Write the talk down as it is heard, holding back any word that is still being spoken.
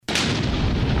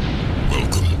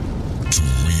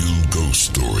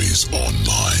Stories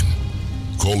Online.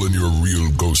 Call in your real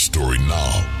ghost story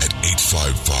now at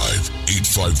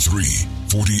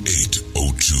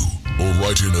 855-853-4802 or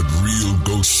write in at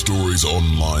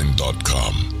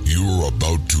realghoststoriesonline.com. You're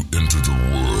about to enter the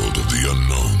world of the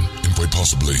unknown and quite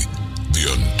possibly the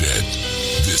undead.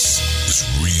 This is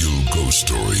Real Ghost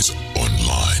Stories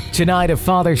Online. Tonight, a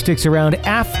father sticks around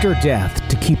after death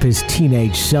to keep his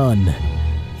teenage son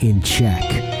in check.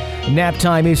 Nap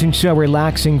time isn't so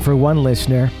relaxing for one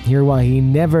listener. Hear why he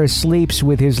never sleeps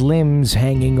with his limbs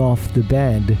hanging off the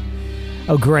bed.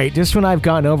 Oh, great. Just when I've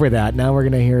gotten over that, now we're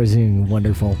going to hear Zoom.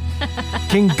 Wonderful.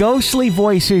 Can ghostly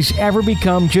voices ever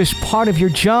become just part of your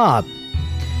job?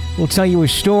 We'll tell you a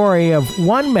story of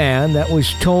one man that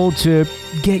was told to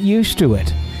get used to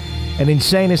it. An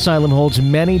insane asylum holds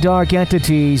many dark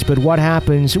entities, but what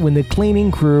happens when the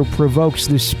cleaning crew provokes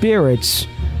the spirits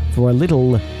for a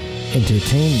little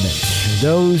entertainment?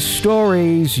 Those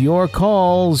stories, your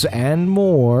calls, and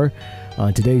more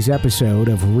on today's episode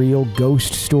of Real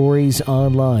Ghost Stories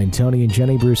Online. Tony and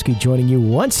Jenny Brewski joining you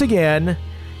once again.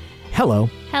 Hello.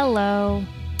 Hello.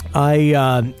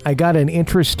 I got an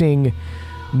interesting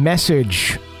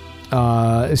message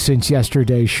since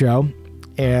yesterday's show,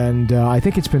 and I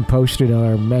think it's been posted on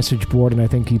our message board, and I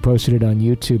think he posted it on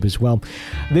YouTube as well.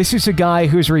 This is a guy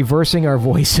who's reversing our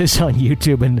voices on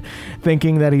YouTube and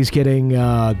thinking that he's getting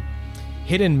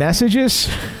hidden messages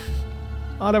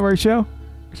out of our show,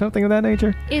 something of that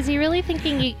nature. Is he really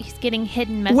thinking he's getting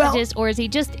hidden messages, or is he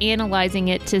just analyzing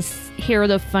it to hear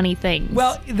the funny things?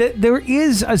 Well, there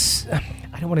is I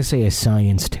don't want to say a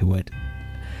science to it,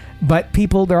 but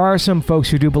there are some folks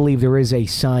who do believe there is a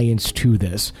science to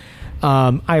this.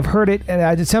 I've heard it,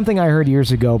 and it's something I heard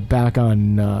years ago back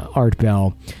on Art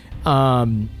Bell.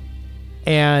 And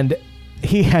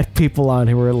he had people on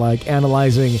who were like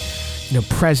analyzing,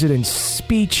 president's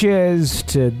speeches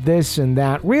to this and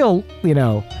that, real,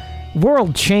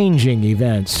 world-changing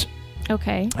events.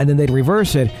 Okay. And then they'd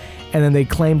reverse it, and then they'd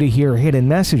claim to hear hidden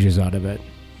messages out of it.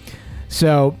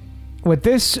 So what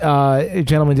this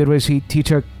gentleman did was he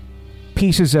took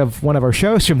pieces of one of our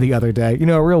shows from the other day,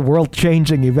 a real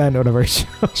world-changing event, one of our shows.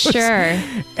 Sure.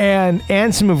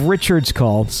 And some of Richard's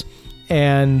calls,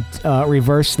 and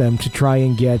reverse them to try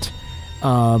and get,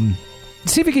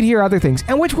 see if we could hear other things.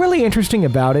 And what's really interesting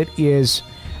about it is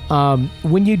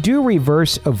when you do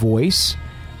reverse a voice,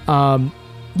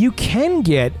 you can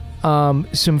get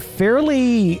some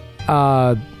fairly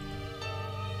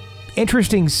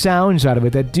interesting sounds out of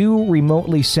it that do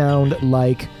remotely sound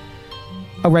like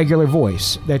a regular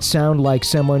voice, that sound like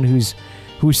someone who's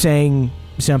saying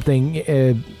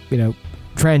something,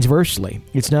 transversely.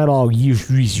 It's not all,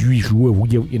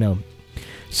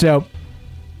 So,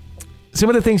 some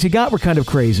of the things he got were kind of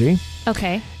crazy.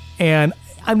 Okay. And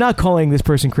I'm not calling this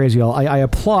person crazy at all. I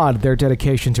applaud their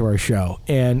dedication to our show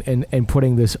and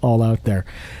putting this all out there,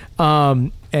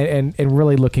 and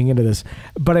really looking into this.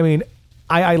 But I mean,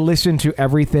 I listened to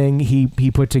everything he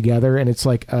put together, and it's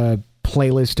like a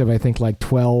playlist of, I think, like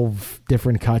 12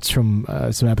 different cuts from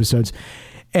some episodes.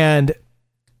 And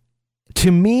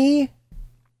to me,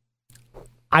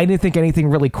 I didn't think anything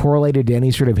really correlated to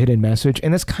any sort of hidden message.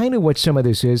 And that's kind of what some of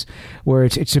this is, where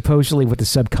it's supposedly what the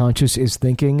subconscious is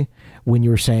thinking when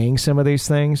you're saying some of these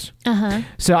things. Uh-huh.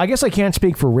 So I guess I can't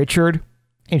speak for Richard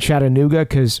in Chattanooga,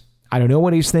 because I don't know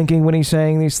what he's thinking when he's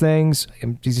saying these things.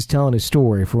 He's just telling his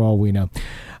story for all we know.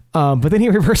 But then he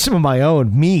reversed some of my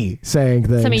own, me saying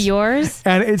things. Some of yours?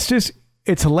 And it's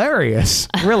hilarious,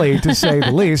 really, to say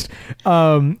the least,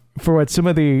 for what some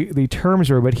of the terms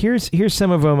were. But here's some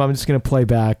of them. I'm just going to play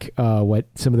back what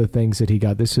some of the things that he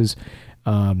got. This is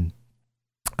a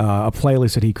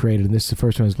playlist that he created, and this is the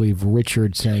first one, I believe,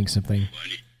 Richard saying something.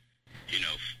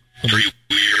 Funny.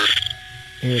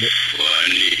 Here it is.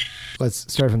 Funny.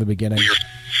 Let's start from the beginning.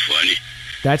 Funny.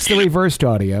 That's the reversed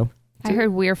audio. I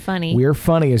heard we're funny. We're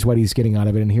funny is what he's getting out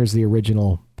of it, and here's the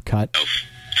original cut.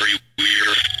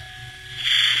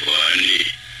 Funny.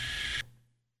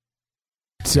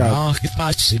 So,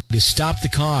 stop the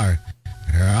car.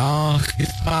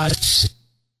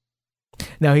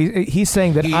 now he's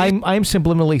saying that I'm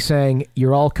subliminally saying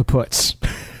you're all kaputs.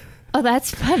 Oh,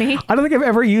 that's funny. I don't think I've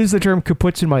ever used the term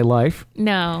kaputs in my life.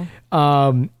 No.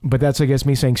 But that's, I guess,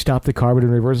 me saying stop the car, but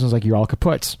in reverse it's like you're all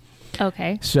kaputs.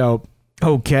 Okay. So,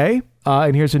 okay.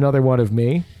 And here's another one of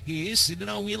me. He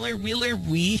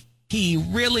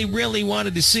really, really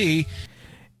wanted to see.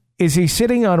 Is he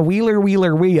sitting on Wheeler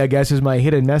Wee, I guess, is my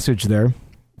hidden message there.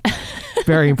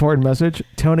 Very important message.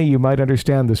 Tony, you might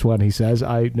understand this one, he says.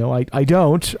 I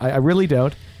don't. I really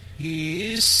don't.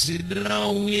 He is sitting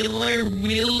on Wheeler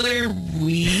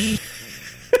Wee.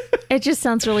 It just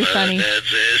sounds really funny.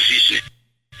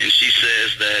 she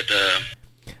says that...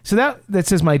 So that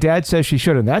says my dad says she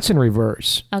shouldn't. That's in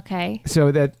reverse. Okay.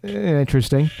 So that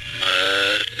interesting.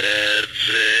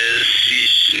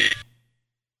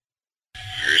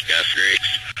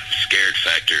 Scared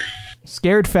factor.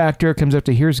 Scared factor comes up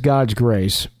to here's God's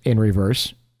grace in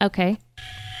reverse. Okay.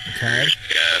 Okay.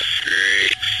 God's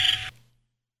grace.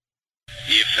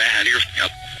 You found your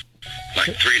like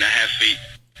 3.5 feet.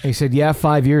 He said, yeah,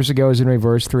 5 years ago is in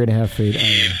reverse, 3.5 feet.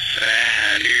 You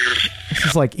found your... This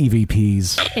is like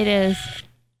EVPs. It is.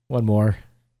 One more.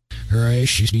 Hooray,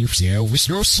 she's with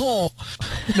your soul.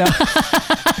 No.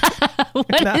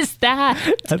 What is that?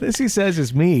 This he says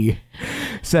is me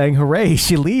saying, hooray,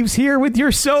 she leaves here with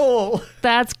your soul.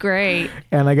 That's great.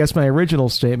 And I guess my original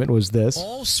statement was this.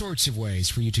 All sorts of ways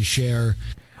for you to share.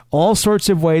 All sorts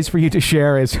of ways for you to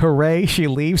share is, hooray, she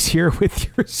leaves here with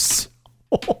your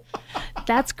soul.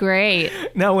 That's great.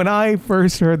 Now, when I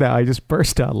first heard that, I just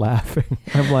burst out laughing.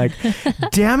 I'm like,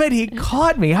 damn it, he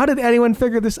caught me. How did anyone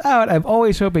figure this out? I'm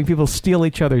always hoping people steal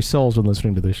each other's souls when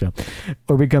listening to the show.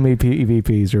 Or become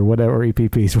EVPs or whatever,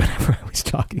 EPPs, whatever I was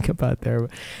talking about there.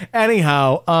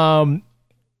 Anyhow,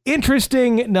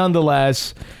 interesting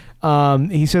nonetheless.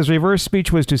 He says, reverse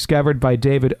speech was discovered by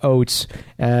David Oates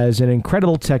as an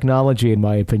incredible technology, in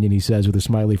my opinion, he says, with a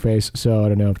smiley face. So I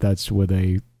don't know if that's with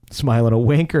a smile and a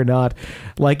wink or not.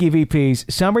 Like EVPs,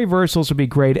 some reversals will be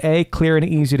grade A, clear and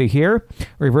easy to hear.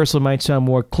 Reversal might sound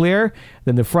more clear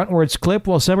than the frontwards clip,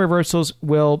 while some reversals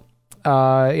will, you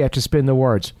have to spin the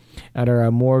words and are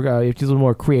more, you have to use a little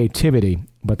more creativity,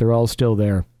 but they're all still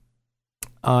there.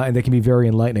 And they can be very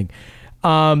enlightening.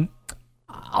 I'll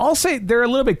say they're a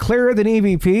little bit clearer than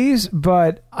EVPs,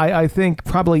 but I think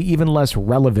probably even less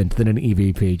relevant than an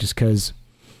EVP, just because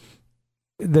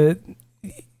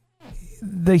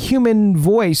the human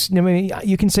voice, I mean,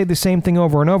 you can say the same thing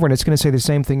over and over, and it's going to say the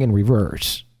same thing in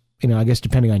reverse. I guess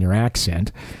depending on your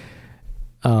accent.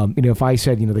 If I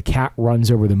said, the cat runs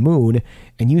over the moon,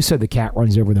 and you said the cat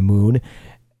runs over the moon,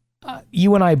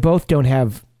 you and I both don't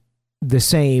have the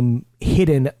same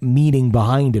hidden meaning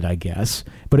behind it, I guess,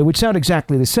 but it would sound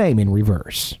exactly the same in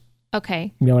reverse.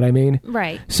 Okay. You know what I mean?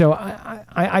 Right. So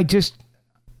I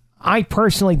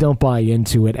personally don't buy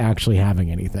into it actually having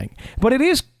anything, but it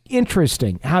is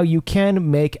interesting how you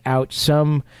can make out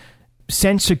some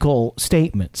sensical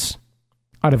statements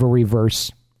out of a reverse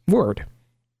word.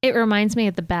 It reminds me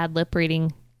of the bad lip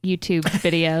reading YouTube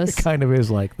videos. It kind of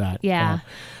is like that. Yeah.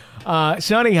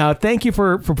 So anyhow, thank you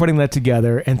for putting that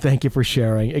together, and thank you for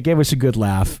sharing. It gave us a good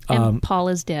laugh. And Paul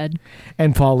is dead.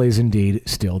 And Paul is indeed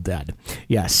still dead.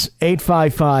 Yes.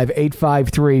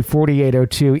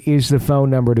 855-853-4802 is the phone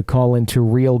number to call into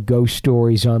Real Ghost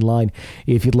Stories Online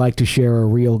if you'd like to share a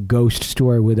real ghost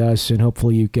story with us, and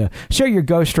hopefully you can share your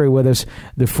ghost story with us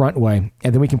the front way,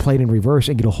 and then we can play it in reverse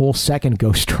and get a whole second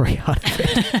ghost story out of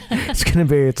it.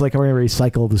 It's like we're going to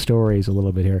recycle the stories a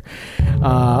little bit here.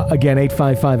 Again,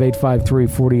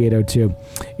 855-853-4802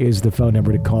 is the phone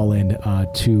number to call in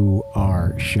to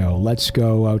our show. Let's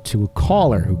go out to a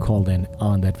caller who called in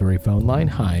on that very phone line.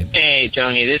 Hi. Hey,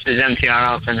 Tony. This is MTR,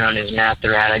 also known as Matt the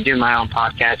Rat. I do my own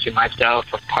podcast with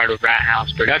myself, a part of Rat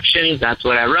House Productions. That's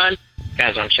what I run. If you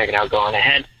guys want to check it out, go on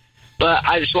ahead. But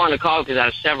I just wanted to call because I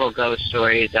have several ghost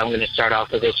stories. I'm going to start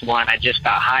off with this one. I just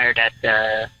got hired at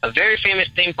a very famous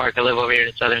theme park. I live over here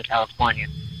in Southern California.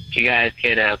 If you guys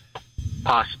could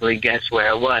possibly guess where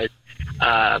it was.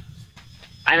 I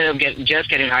ended up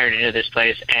getting hired into this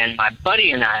place, and my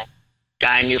buddy and I,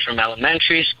 guy I knew from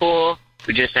elementary school,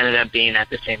 we just ended up being at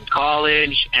the same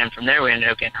college, and from there we ended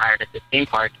up getting hired at the theme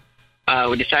park.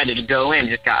 We decided to go in,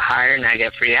 just got hired, and I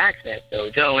get free access. So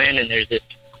we go in, and there's this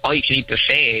all-you-can-eat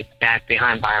buffet back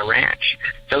behind by a ranch.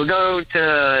 So we go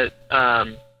to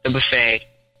the buffet,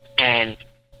 and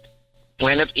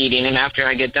we end up eating, and after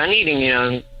I get done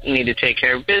eating, need to take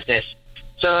care of business.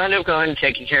 So I end up going and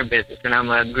taking care of business, and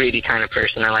I'm a greedy kind of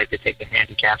person. I like to take the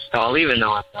handicap stall, even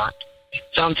though I'm not.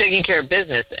 So I'm taking care of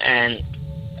business, and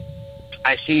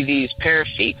I see these pair of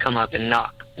feet come up and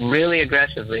knock really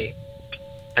aggressively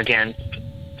against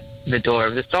the door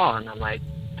of the stall, and I'm like,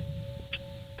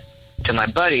 to my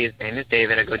buddy, his name is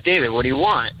David, I go, David, what do you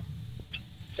want?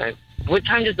 He's like, what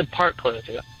time does the park close?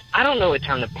 I go, I don't know what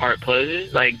time the park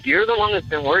closes. Like, you're the one that's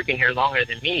been working here longer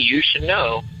than me. You should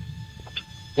know.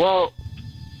 Well,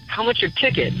 how much are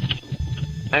tickets?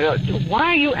 I go, why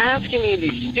are you asking me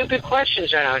these stupid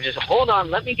questions right now? Just hold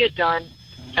on, let me get done,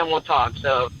 and we'll talk.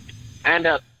 So I end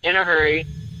up in a hurry,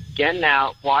 getting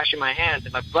out, washing my hands,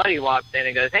 and my buddy walks in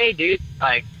and goes, hey, dude,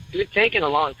 you're taking a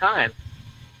long time.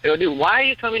 I go, dude, why are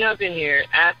you coming up in here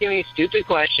asking me stupid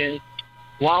questions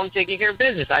while I'm taking care of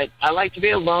business? I like to be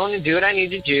alone and do what I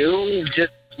need to do.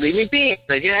 Just leave me be.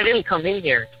 Like, I didn't come in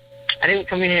here. I didn't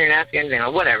come in here and ask you anything.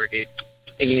 Like, whatever, dude.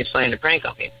 Thinking he's playing a prank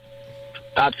on me.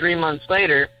 About 3 months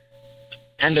later,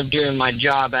 end up doing my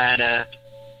job at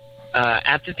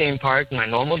the theme park, my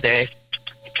normal day.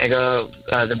 I go,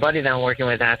 the buddy that I'm working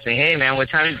with asks me, hey, man, what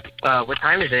time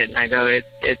is it? And I go,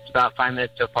 it's about 5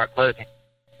 minutes till park closing.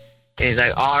 And he's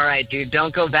like, all right, dude,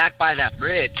 don't go back by that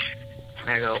bridge. And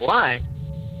I go, why?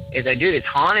 He's like, dude, it's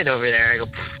haunted over there. I go,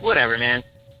 whatever, man.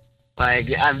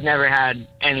 Like, I've never had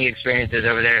any experiences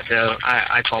over there, so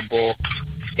I call bull.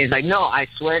 He's like, no, I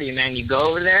swear to you, man, you go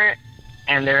over there,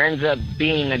 and there ends up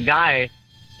being a guy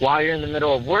while you're in the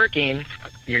middle of working.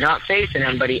 You're not facing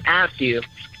him, but he asks you,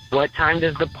 what time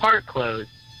does the park close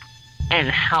and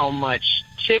how much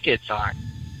tickets are?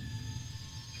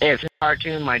 If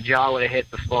cartoon, my jaw would have hit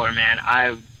the floor, man.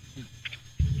 I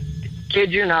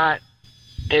kid you not,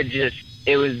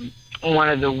 it was one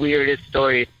of the weirdest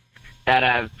stories that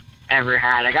I've ever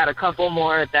had. I got a couple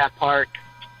more at that park,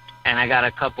 and I got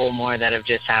a couple more that have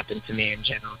just happened to me in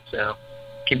general. So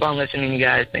keep on listening, you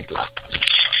guys. Thanks a lot.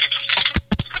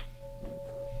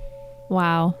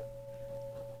 Wow.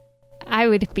 I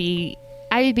would be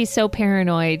so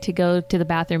paranoid to go to the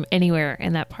bathroom anywhere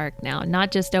in that park now.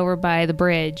 Not just over by the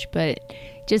bridge, but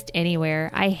just anywhere.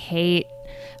 I hate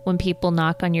when people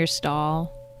knock on your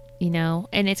stall,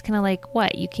 and it's kind of like,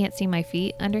 what? You can't see my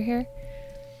feet under here?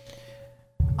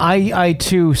 I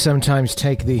too sometimes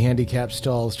take the handicap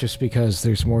stalls just because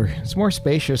it's more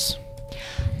spacious.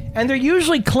 And they're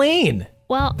usually clean.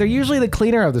 Well, they're usually the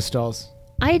cleaner of the stalls.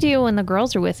 I do when the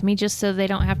girls are with me, just so they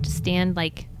don't have to stand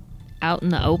like out in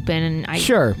the open, and I'd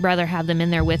rather have them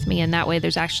in there with me, and that way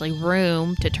there's actually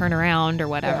room to turn around or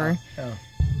whatever.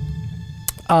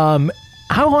 Yeah.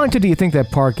 How haunted do you think that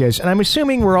park is? And I'm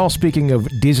assuming we're all speaking of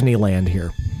Disneyland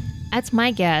here. That's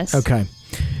my guess. Okay.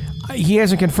 He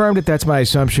hasn't confirmed it. That's my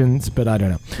assumptions, but I don't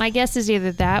know. My guess is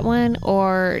either that one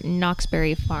or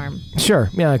Knoxbury Farm. Sure.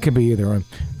 Yeah, it could be either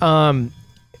one.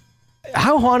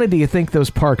 How haunted do you think those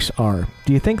parks are?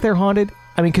 Do you think they're haunted?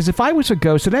 I mean, because if I was a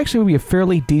ghost, it actually would be a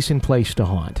fairly decent place to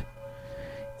haunt.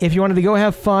 If you wanted to go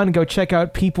have fun, go check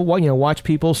out people, watch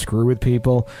people, screw with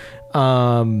people,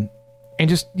 and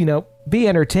just, be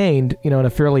entertained, on a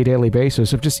fairly daily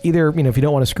basis. Of just either, if you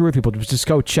don't want to screw with people, just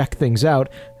go check things out.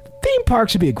 Theme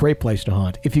parks would be a great place to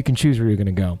haunt if you can choose where you're going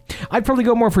to go. I'd probably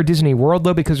go more for Disney World,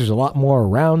 though, because there's a lot more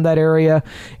around that area.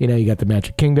 You got the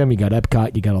Magic Kingdom, you got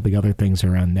Epcot, you got all the other things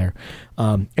around there.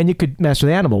 And you could mess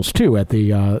with animals, too, at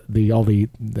the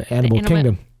Animal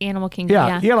Kingdom. Animal Kingdom,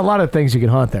 yeah. You got a lot of things you can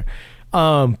haunt there.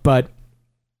 But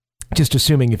just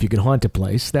assuming if you could haunt a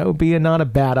place, that would be not a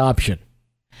bad option.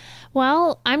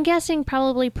 Well, I'm guessing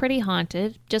probably pretty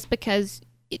haunted, just because...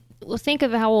 Well, think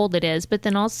of how old it is, but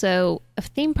then also a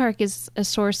theme park is a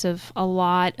source of a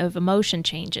lot of emotion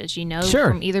changes, Sure.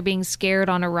 From either being scared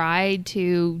on a ride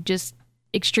to just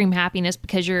extreme happiness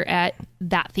because you're at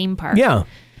that theme park. Yeah.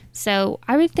 So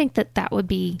I would think that would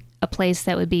be a place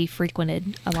that would be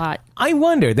frequented a lot. I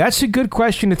wonder, that's a good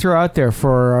question to throw out there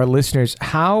for our listeners.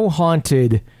 How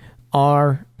haunted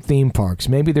are theme parks?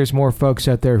 Maybe there's more folks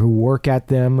out there who work at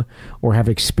them or have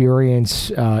experience,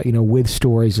 with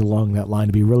stories along that line.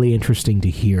 It'd be really interesting to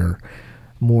hear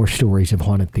more stories of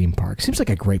haunted theme parks. Seems like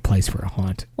a great place for a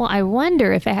haunt. Well, I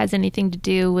wonder if it has anything to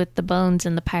do with the Bones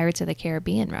and the Pirates of the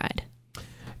Caribbean ride.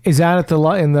 Is that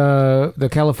in the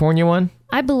California one?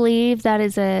 I believe that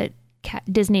is at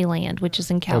Disneyland, which is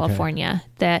in California.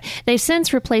 Okay. That they've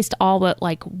since replaced all but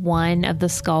like one of the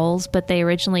skulls, but they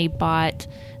originally bought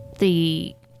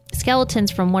the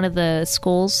skeletons from one of the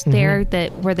schools there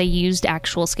where they used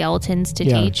actual skeletons to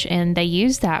teach, and they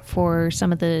used that for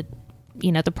some of the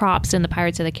the props in the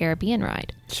Pirates of the Caribbean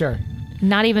ride. Sure.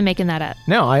 Not even making that up.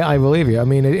 No, I believe you. I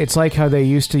mean, it's like how they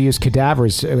used to use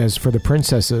cadavers as for the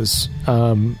princesses,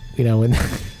 and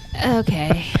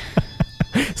okay.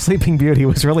 Sleeping Beauty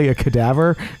was really a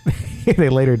cadaver. They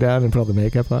laid her down and put all the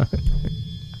makeup on.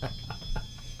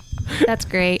 That's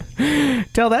great.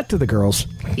 Tell that to the girls.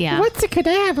 Yeah. What's a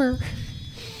cadaver?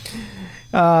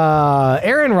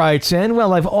 Aaron writes in,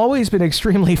 well, I've always been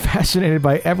extremely fascinated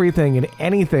by everything and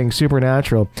anything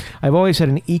supernatural. I've always had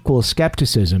an equal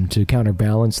skepticism to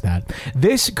counterbalance that.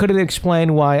 This couldn't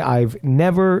explain why I've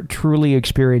never truly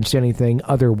experienced anything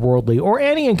otherworldly or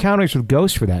any encounters with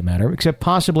ghosts for that matter, except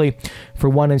possibly for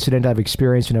one incident I've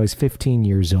experienced when I was 15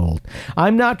 years old.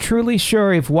 I'm not truly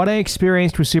sure if what I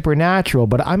experienced was supernatural,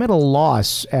 but I'm at a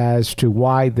loss as to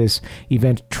why this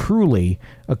event truly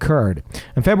occurred.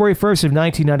 On February 1st of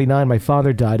 1999, my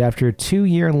father died after a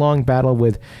 2-year-long battle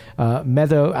with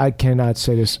I cannot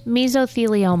say this.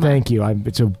 Mesothelioma. Thank you.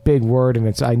 It's a big word,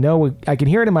 and I know I can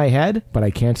hear it in my head, but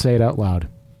I can't say it out loud.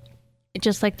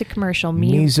 Just like the commercial.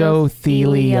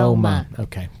 Mesothelioma.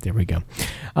 Okay, there we go.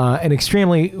 An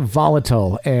extremely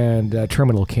volatile and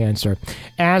terminal cancer.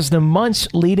 As the months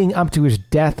leading up to his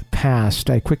death passed,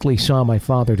 I quickly saw my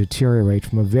father deteriorate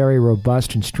from a very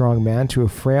robust and strong man to a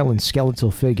frail and skeletal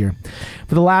figure.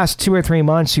 For the last 2 or 3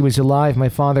 months he was alive, my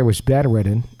father was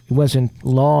bedridden. It wasn't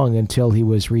long until he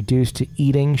was reduced to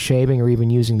eating, shaving, or even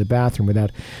using the bathroom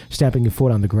without stepping a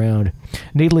foot on the ground.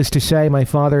 Needless to say, my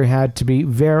father had to be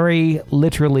very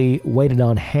literally waited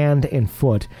on hand and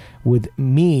foot, with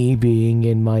me being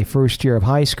in my first year of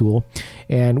high school,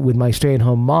 and with my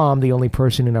stay-at-home mom, the only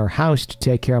person in our house to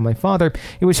take care of my father.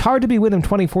 It was hard to be with him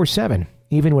 24/7,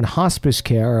 even when hospice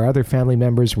care or other family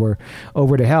members were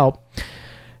over to help.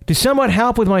 To somewhat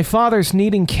help with my father's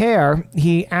needing care,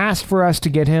 he asked for us to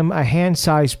get him a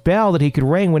hand-sized bell that he could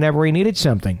ring whenever he needed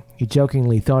something. He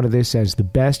jokingly thought of this as the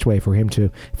best way for him to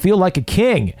feel like a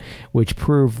king, which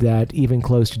proved that even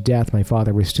close to death, my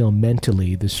father was still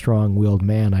mentally the strong-willed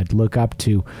man I'd look up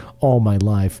to all my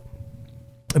life.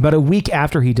 About a week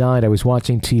after he died, I was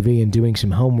watching TV and doing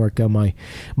some homework. My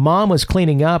mom was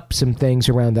cleaning up some things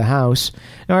around the house.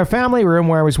 Now, our family room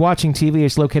where I was watching TV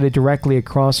is located directly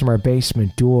across from our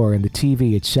basement door, and the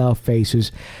TV itself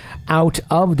faces out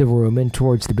of the room and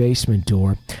towards the basement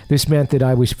door. This meant that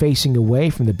I was facing away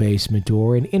from the basement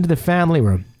door and into the family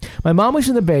room. My mom was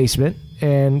in the basement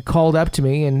and called up to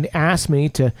me and asked me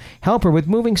to help her with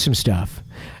moving some stuff.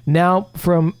 Now,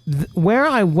 from where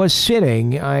I was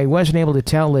sitting, I wasn't able to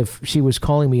tell if she was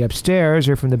calling me upstairs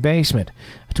or from the basement.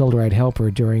 I told her I'd help her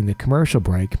during the commercial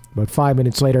break. About 5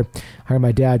 minutes later, I heard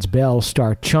my dad's bell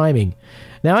start chiming.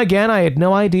 Now, again, I had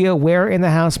no idea where in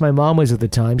the house my mom was at the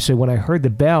time, so when I heard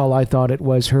the bell, I thought it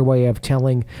was her way of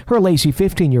telling her lazy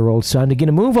 15-year-old son to get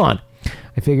a move on.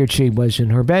 I figured she was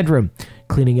in her bedroom,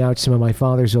 cleaning out some of my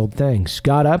father's old things.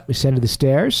 Got up, ascended the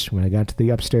stairs. When I got to the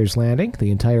upstairs landing,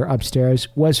 the entire upstairs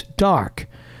was dark.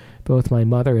 Both my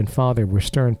mother and father were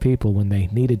stern people when they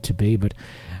needed to be, but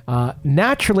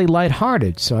naturally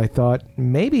lighthearted, so I thought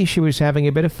maybe she was having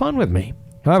a bit of fun with me.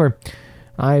 However,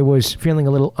 I was feeling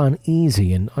a little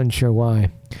uneasy and unsure why.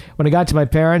 When I got to my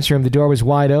parents' room, the door was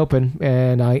wide open,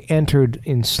 and I entered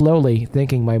in slowly,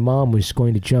 thinking my mom was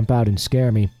going to jump out and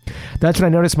scare me. That's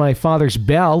when I noticed my father's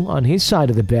bell on his side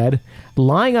of the bed,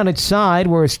 lying on its side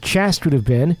where his chest would have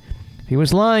been. He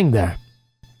was lying there.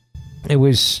 It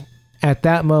was at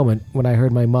that moment when I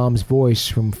heard my mom's voice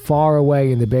from far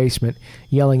away in the basement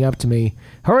yelling up to me,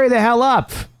 "Hurry the hell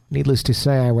up!" Needless to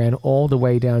say, I ran all the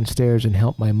way downstairs and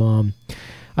helped my mom.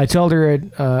 I told her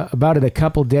about it a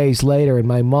couple days later, and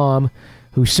my mom,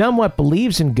 who somewhat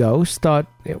believes in ghosts, thought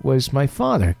it was my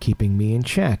father keeping me in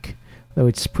check. Though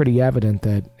it's pretty evident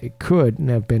that it couldn't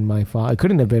have been my father. It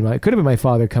could have been my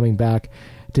father coming back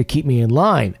to keep me in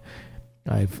line.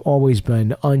 I've always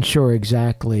been unsure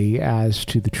exactly as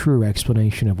to the true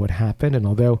explanation of what happened, and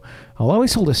although I'll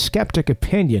always hold a skeptic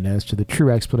opinion as to the true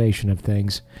explanation of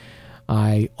things,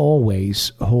 I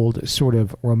always hold a sort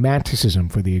of romanticism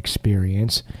for the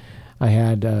experience I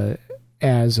had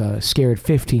as a scared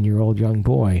 15-year-old young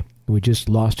boy who had just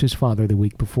lost his father the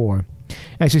week before.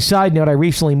 As a side note, I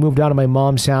recently moved out of my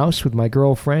mom's house with my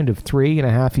girlfriend of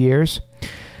 3.5 years.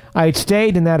 I had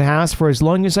stayed in that house for as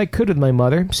long as I could with my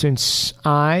mother, since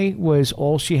I was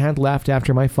all she had left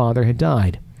after my father had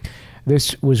died.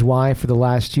 This was why, for the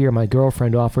last year, my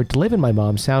girlfriend offered to live in my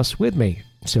mom's house with me,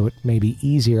 so it may be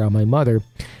easier on my mother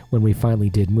when we finally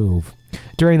did move.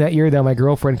 During that year, though, my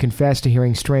girlfriend confessed to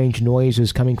hearing strange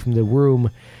noises coming from the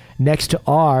room next to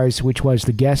ours, which was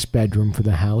the guest bedroom for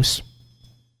the house.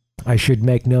 I should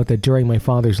make note that during my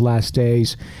father's last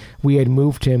days, we had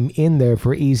moved him in there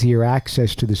for easier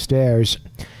access to the stairs,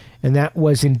 and that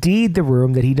was indeed the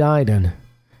room that he died in.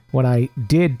 When I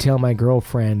did tell my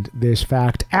girlfriend this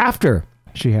fact after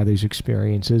she had these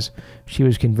experiences, she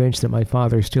was convinced that my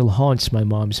father still haunts my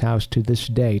mom's house to this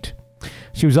date.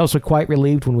 She was also quite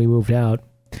relieved when we moved out.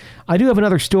 I do have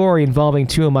another story involving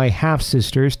two of my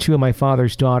half-sisters, two of my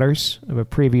father's daughters of a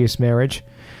previous marriage,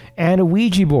 and a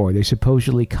Ouija board they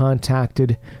supposedly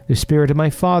contacted the spirit of my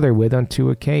father with on 2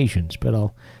 occasions, but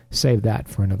I'll save that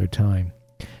for another time.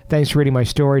 Thanks for reading my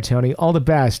story, Tony. All the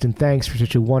best, and thanks for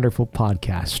such a wonderful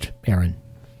podcast, Aaron.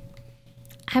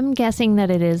 I'm guessing that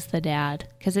it is the dad,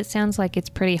 because it sounds like it's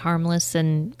pretty harmless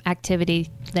and activity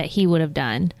that he would have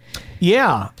done.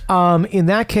 Yeah, in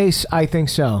that case, I think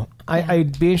so. Yeah.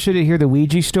 I'd be interested to hear the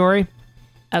Ouija story.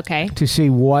 Okay. To see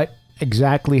what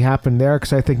exactly happened there,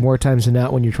 because I think more times than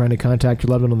not when you're trying to contact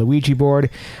your loved one on the Ouija board,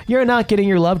 you're not getting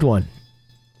your loved one.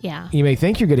 Yeah. You may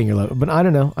think you're getting your loved one, but I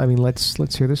don't know. I mean,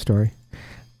 let's hear the story.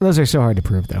 Those are so hard to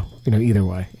prove, though, either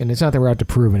way. And it's not that we're out to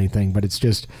prove anything, but it's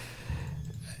just,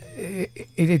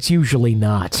 it's usually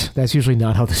not. That's usually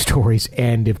not how the stories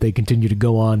end if they continue to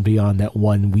go on beyond that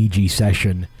one Ouija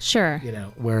session. Sure.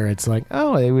 Where it's like,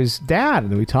 oh, it was Dad,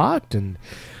 and we talked, and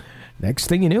next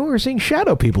thing you knew, we were seeing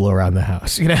shadow people around the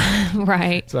house,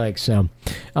 Right. It's like, so,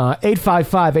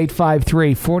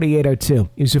 855-853-4802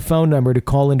 is a phone number to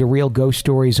call into Real Ghost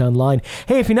Stories Online.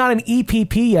 Hey, if you're not an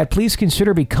EPP yet, please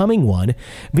consider becoming one.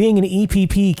 Being an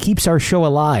EPP keeps our show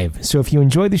alive. So if you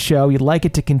enjoy the show, you'd like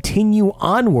it to continue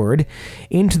onward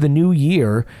into the new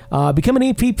year, become an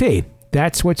EPP.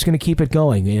 That's what's going to keep it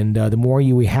going. And the more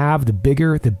you we have, the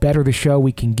bigger, the better the show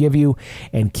we can give you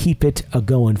and keep it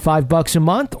going. $5 a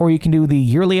month, or you can do the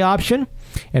yearly option,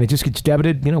 and it just gets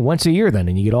debited, once a year then.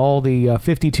 And you get all the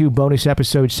 52 bonus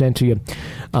episodes sent to you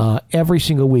every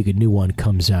single week. A new one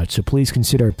comes out. So please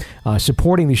consider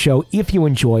supporting the show if you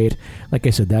enjoy it. Like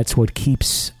I said, that's what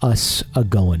keeps us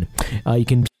going. You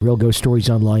can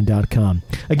realghoststoriesonline.com.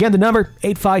 Again, the number,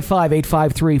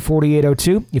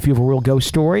 855-853-4802. If you have a real ghost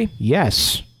story,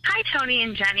 yes. Hi, Tony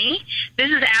and Jenny.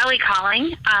 This is Allie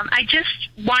calling. I just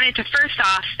wanted to first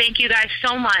off thank you guys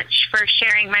so much for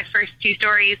sharing my first two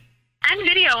stories and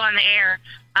video on the air.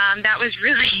 That was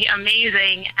really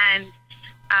amazing, and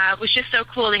it was just so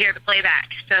cool to hear the playback.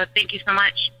 So thank you so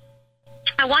much.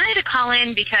 I wanted to call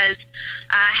in because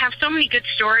I have so many good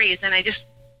stories, and I just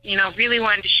really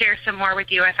wanted to share some more with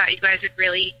you. I thought you guys would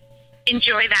really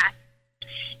enjoy that.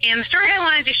 And the story I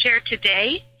wanted to share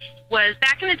today was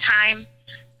back in the time,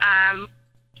 I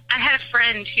had a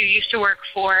friend who used to work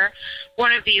for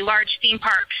one of the large theme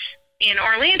parks in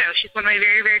Orlando. She's one of my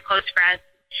very, very close friends.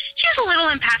 She's a little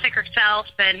empathic herself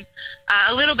and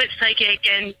a little bit psychic,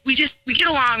 and we get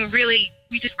along really,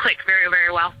 we just click very,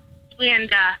 very well. And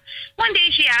one day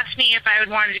she asked me if I would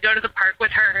want to go to the park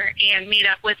with her and meet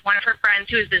up with one of her friends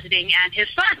who was visiting and his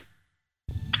son.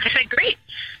 I said, great,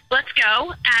 let's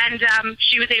go. And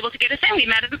she was able to get us in. We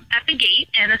met him at the gate,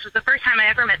 and this was the first time I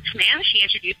ever met this man. She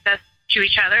introduced us to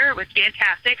each other. It was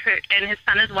fantastic, and his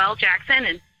son as well, Jackson,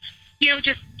 and,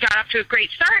 just got off to a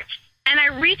great start. And I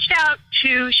reached out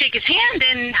to shake his hand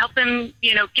and help him,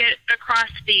 get across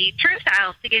the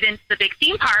turnstiles to get into the big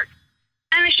theme park.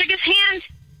 And I shook his hand,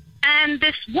 and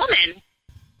this woman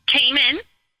came in,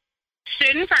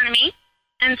 stood in front of me,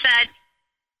 and said,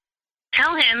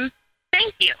 tell him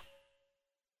thank you,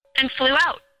 and flew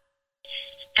out.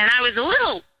 And I was a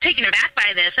little taken aback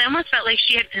by this. I almost felt like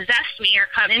she had possessed me or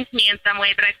come into me in some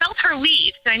way, but I felt her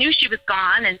leave, so I knew she was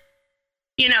gone. And,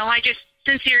 I just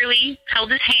sincerely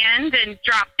held his hand and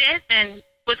dropped it and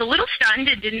was a little stunned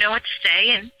and didn't know what to say.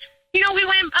 And, we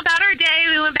went about our day.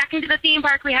 We went back into the theme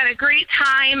park. We had a great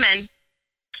time, and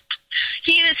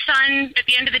he and his son, at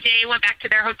the end of the day, went back to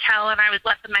their hotel, and I was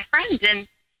left with my friend. And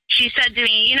she said to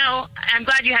me, I'm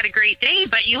glad you had a great day,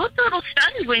 but you looked a little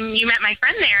stunned when you met my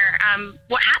friend there.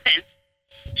 What happened?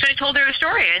 So I told her the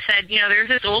story. I said, there's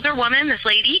this older woman, this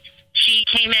lady. She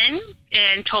came in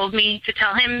and told me to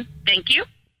tell him thank you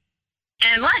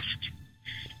and left.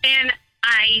 And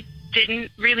I didn't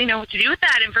really know what to do with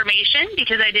that information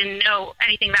because I didn't know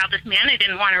anything about this man. I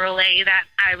didn't want to relay that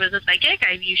I was a psychic.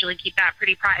 I usually keep that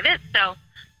pretty private. So,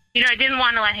 I didn't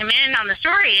want to let him in on the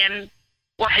story and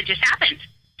what had just happened.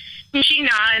 And she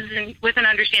nods and with an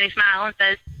understanding smile and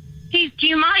says, hey, do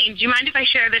you mind? Do you mind if I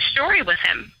share this story with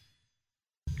him?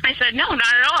 I said, no,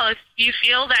 not at all. If you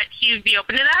feel that he would be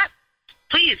open to that,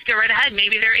 please go right ahead.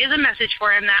 Maybe there is a message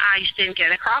for him that I just didn't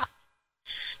get across.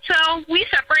 So we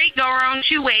separate, go our own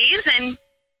two ways, and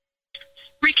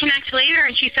reconnect later.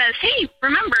 And she says, hey,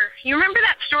 you remember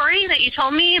that story that you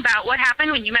told me about what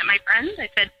happened when you met my friends? I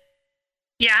said,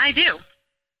 yeah, I do.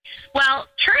 Well,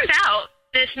 turns out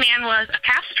this man was a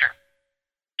pastor,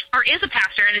 or is a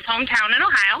pastor in his hometown in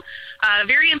Ohio, a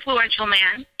very influential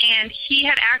man, and he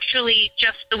had actually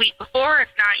just the week before, if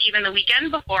not even the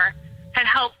weekend before, had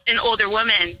helped an older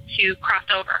woman to cross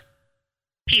over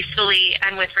peacefully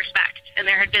and with respect. And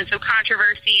there had been some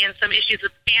controversy and some issues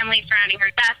with the family surrounding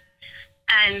her death.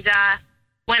 And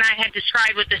when I had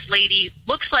described what this lady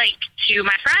looks like to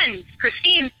my friend,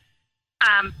 Christine,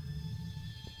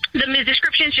 the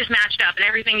descriptions just matched up and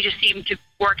everything just seemed to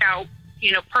work out,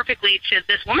 perfectly to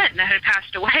this woman that had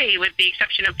passed away with the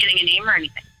exception of getting a name or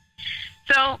anything.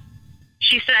 So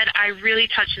she said, I really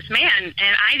touched this man,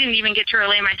 and I didn't even get to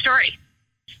relay my story.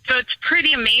 So it's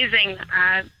pretty amazing,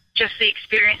 just the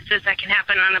experiences that can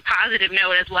happen on a positive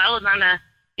note as well as on a,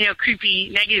 creepy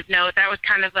negative note. That was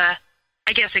kind of a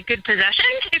good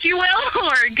possession, if you will,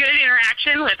 or a good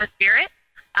interaction with a spirit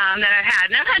that I've had.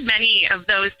 And I've had many of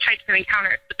those types of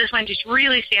encounters, but this one just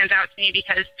really stands out to me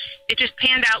because it just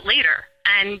panned out later.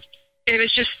 And it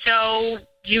was just so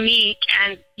unique,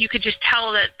 and you could just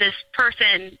tell that this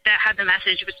person that had the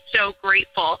message was so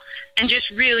grateful and just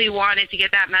really wanted to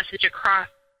get that message across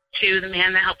to the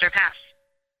man that helped her pass.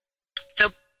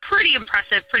 So pretty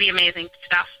impressive, pretty amazing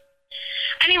stuff.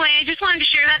 Anyway, I just wanted to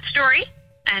share that story,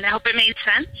 and I hope it made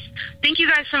sense. Thank you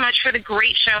guys so much for the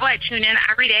great show. I tune in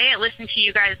every day. I listen to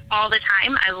you guys all the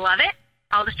time. I love it.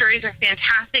 All the stories are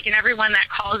fantastic, and everyone that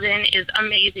calls in is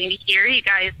amazing to hear. You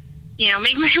guys,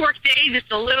 make my work day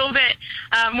just a little bit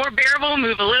more bearable,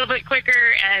 move a little bit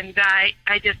quicker, and I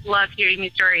just love hearing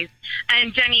these stories.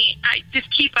 And Jenny, I just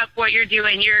keep up what you're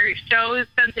doing. You're so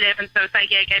sensitive and so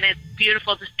psychic, and it's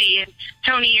beautiful to see. And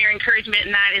Tony, your encouragement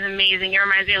in that is amazing. It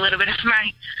reminds me a little bit of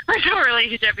my personal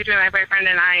relationship between my boyfriend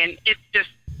and I, and it's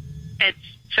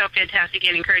so fantastic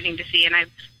and encouraging to see. And I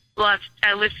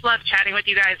just love chatting with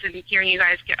you guys and hearing you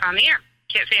guys get on the air.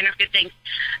 Can't say enough good things.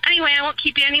 Anyway, I won't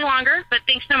keep you any longer, but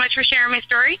thanks so much for sharing my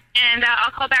story, and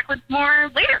I'll call back with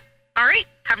more later. All right,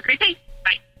 have a great day.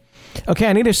 Bye. Okay,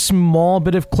 I need a small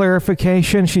bit of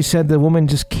clarification. She said the woman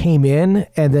just came in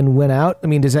and then went out. I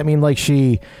mean, does that mean like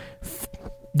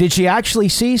did she actually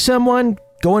see someone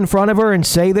go in front of her and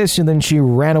say this and then she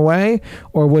ran away?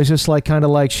 Or was this like kind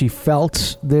of like she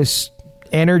felt this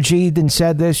energy, then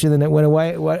said this, and then it went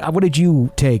away? What did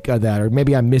you take of that? Or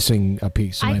maybe I'm missing a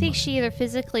piece. I think she either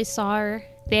physically saw her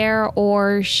there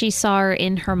or she saw her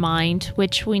in her mind,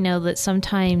 which we know that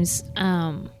sometimes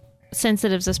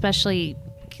sensitives, especially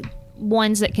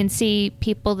ones that can see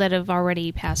people that have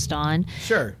already passed on,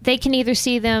 sure, they can either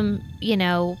see them,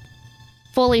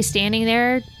 fully standing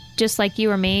there, just like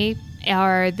you or me,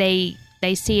 or they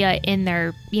see it in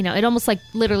their, it almost like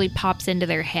literally pops into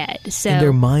their head. So in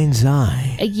their mind's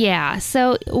eye. Yeah.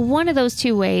 So one of those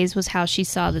two ways was how she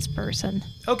saw this person.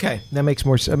 Okay. That makes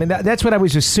more sense. I mean, that's what I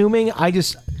was assuming. I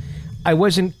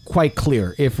wasn't quite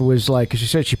clear if it was like, 'cause she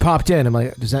said she popped in. I'm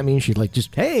like, does that mean she'd like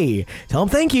just, hey, tell him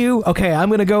thank you. Okay, I'm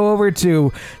going to go over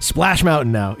to Splash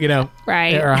Mountain now,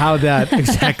 Right. Or how that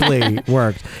exactly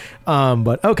worked.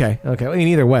 But okay. I mean,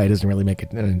 either way, it doesn't really make it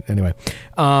anyway.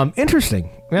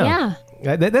 Interesting. Yeah.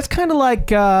 That's kind of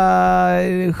like,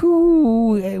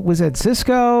 who was it?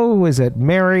 Cisco? Was it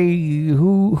Mary?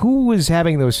 Who was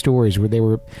having those stories where they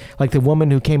were like the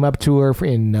woman who came up to her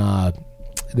in the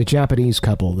Japanese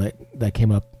couple that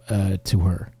came up to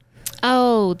her?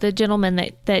 Oh, the gentleman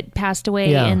that passed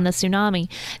away in the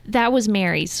tsunami. That was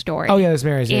Mary's story. Oh, yeah, that's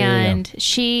Mary's. And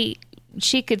she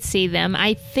could see them.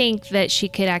 I think that she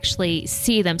could actually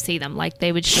see them, like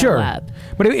they would show up.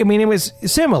 But it was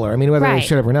similar. I mean, whether they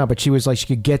showed up or not, but she was like, she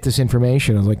could get this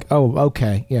information. I was like, oh,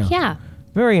 okay. Yeah. Yeah.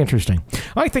 Very interesting.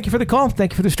 All right, thank you for the call.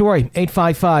 Thank you for the story.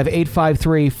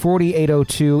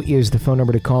 855-853-4802 is the phone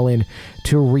number to call in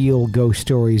to Real Ghost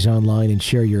Stories Online and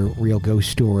share your real ghost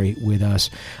story with us.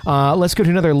 Let's go to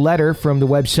another letter from the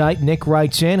website. Nick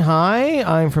writes in, hi,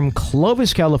 I'm from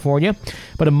Clovis, California,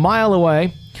 but a mile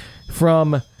away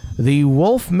from the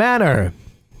Wolf Manor.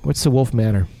 What's the Wolf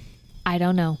Manor? I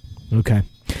don't know. Okay.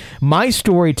 My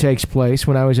story takes place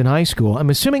when I was in high school. I'm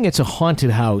assuming it's a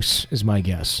haunted house, is my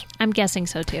guess. I'm guessing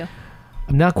so, too.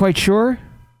 I'm not quite sure,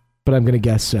 but I'm going to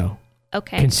guess so.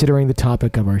 Okay. Considering the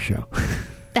topic of our show.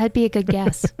 That'd be a good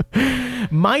guess.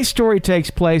 My story takes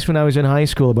place when I was in high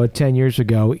school about 10 years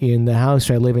ago in the house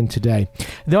I live in today.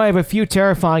 Though I have a few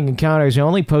terrifying encounters, I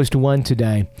only post one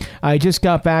today. I just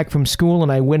got back from school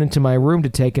and I went into my room to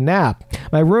take a nap.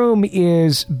 My room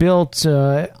is built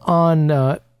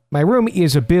My room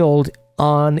is a build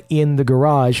on in the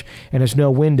garage and has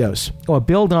no windows. Oh, a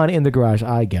build on in the garage.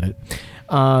 I get it.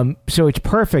 So it's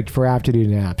perfect for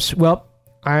afternoon naps. Well,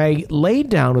 I laid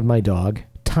down with my dog,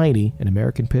 Tiny, an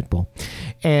American pit bull,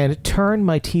 and turned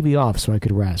my TV off so I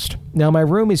could rest. Now, my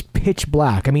room is pitch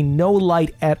black. I mean, no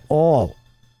light at all.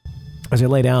 As I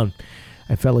lay down,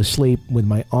 I fell asleep with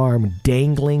my arm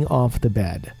dangling off the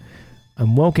bed.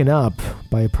 I'm woken up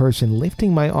by a person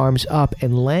lifting my arms up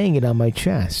and laying it on my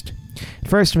chest. At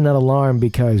first, I'm not alarmed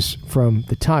because from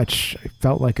the touch, I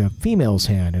felt like a female's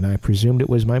hand, and I presumed it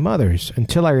was my mother's,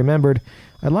 until I remembered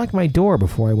I locked my door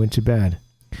before I went to bed.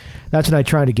 That's when I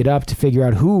tried to get up to figure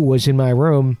out who was in my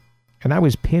room, and I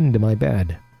was pinned to my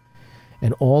bed.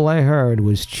 And all I heard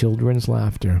was children's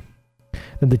laughter.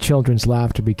 Then the children's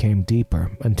laughter became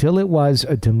deeper, until it was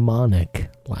a demonic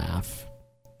laugh.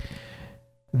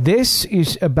 This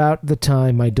is about the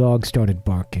time my dog started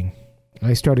barking.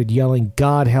 I started yelling,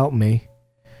 "God help me."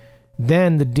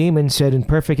 Then the demon said in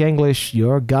perfect English,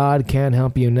 "Your God can't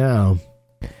help you now."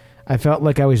 I felt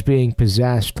like I was being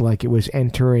possessed, like it was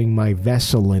entering my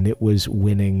vessel and it was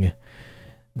winning.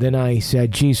 Then I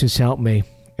said, "Jesus help me,"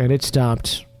 and it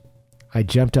stopped. I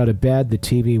jumped out of bed. The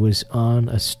TV was on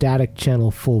a static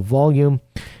channel full volume,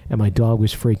 and my dog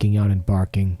was freaking out and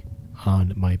barking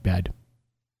on my bed.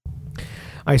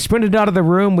 I sprinted out of the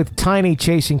room with Tiny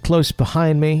chasing close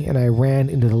behind me, and I ran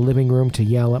into the living room to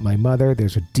yell at my mother,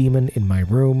 "There's a demon in my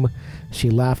room." She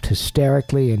laughed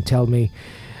hysterically and told me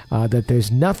that there's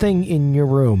nothing in your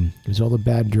room. It was all a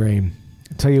bad dream.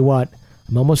 I'll tell you what,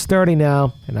 I'm almost 30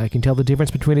 now, and I can tell the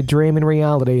difference between a dream and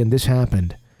reality, and this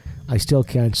happened. I still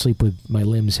can't sleep with my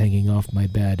limbs hanging off my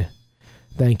bed.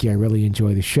 Thank you. I really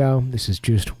enjoy the show. This is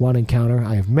just one encounter.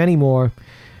 I have many more,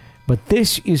 but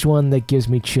this is one that gives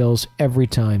me chills every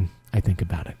time I think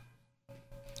about it.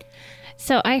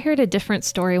 So I heard a different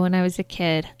story when I was a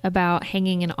kid about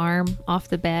hanging an arm off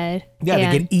the bed. Yeah,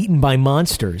 they get eaten by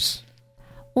monsters.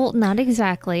 Well, not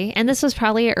exactly. And this was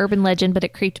probably an urban legend, but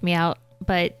it creeped me out.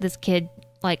 But this kid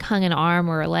hung an arm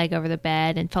or a leg over the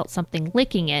bed and felt something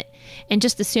licking it and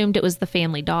just assumed it was the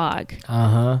family dog.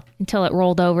 Until it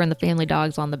rolled over and the family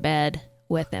dog's on the bed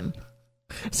with him.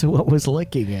 So what was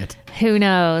licking it? Who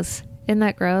knows? Isn't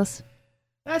that gross?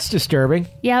 That's disturbing.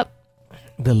 Yep.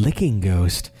 The licking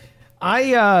ghost.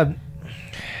 Aside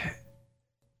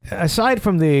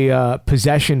from the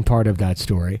possession part of that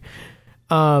story,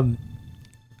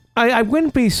 I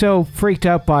wouldn't be so freaked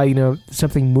out by,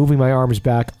 something moving my arms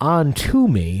back onto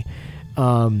me.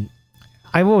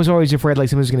 I was always afraid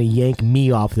someone's going to yank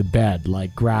me off the bed,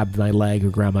 grab my leg or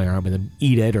grab my arm and then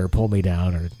eat it or pull me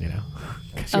down or,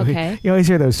 Okay. You always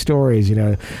hear those stories,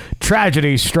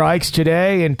 Tragedy strikes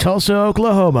today in Tulsa,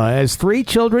 Oklahoma, as 3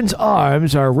 children's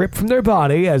arms are ripped from their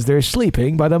body as they're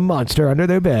sleeping by the monster under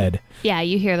their bed. Yeah,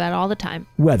 you hear that all the time.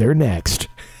 Weather next.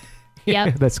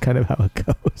 Yep. That's kind of how it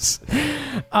goes.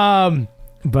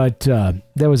 But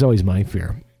that was always my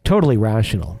fear. Totally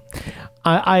rational.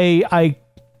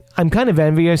 I'm kind of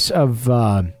envious of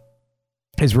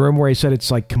his room where he said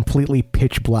it's completely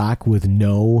pitch black with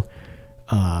no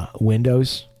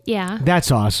windows. Yeah.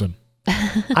 That's awesome.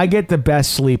 I get the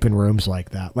best sleep in rooms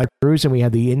like that. Like Bruce, and we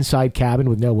had the inside cabin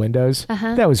with no windows.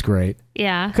 That was great.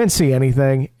 Yeah. Couldn't see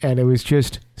anything, and it was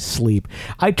just sleep.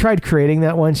 I tried creating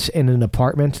that once in an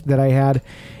apartment that I had,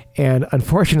 and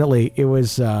unfortunately, it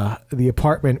was the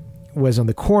apartment was on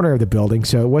the corner of the building,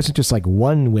 so it wasn't just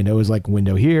one window. It was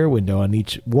window here, window on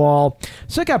each wall.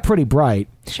 So it got pretty bright.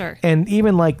 Sure. And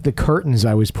even the curtains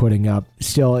I was putting up,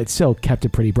 it still kept it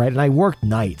pretty bright. And I worked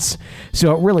nights,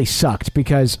 so it really sucked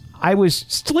because I was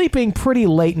sleeping pretty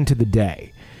late into the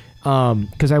day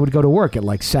because I would go to work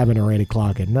at 7 or 8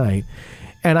 o'clock at night,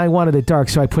 and I wanted it dark,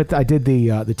 so I did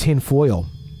the tin foil.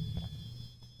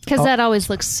 Because that always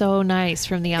looks so nice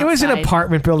from the outside. It was an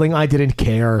apartment building. I didn't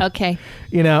care. Okay.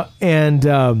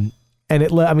 And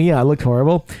it looked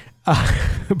horrible.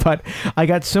 But I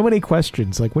got so many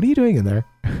questions. What are you doing in there?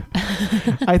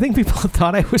 I think people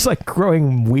thought I was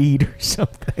growing weed or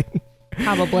something.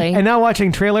 Probably. And now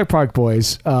watching Trailer Park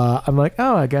Boys, I'm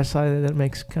I guess that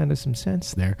makes kind of some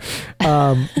sense there.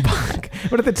 But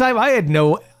at the time, I didn't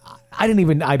know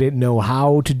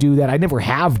how to do that. I never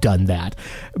have done that.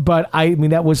 But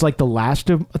that was the last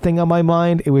thing on my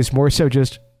mind. It was more so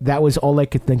just that was all I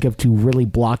could think of to really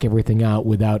block everything out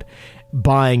without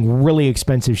buying really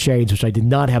expensive shades, which I did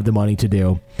not have the money to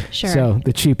do. Sure. So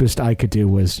the cheapest I could do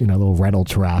was, a little rental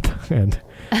trap, and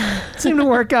it seemed to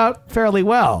work out fairly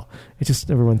well. It's just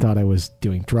everyone thought I was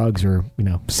doing drugs or,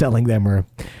 selling them or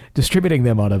distributing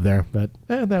them out of there. But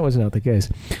that was not the case.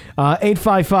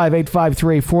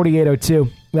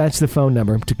 855-853-4802. That's the phone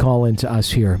number to call in to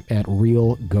us here at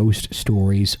Real Ghost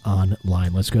Stories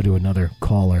Online. Let's go to another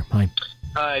caller. Hi.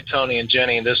 Hi, Tony and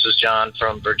Jenny. This is John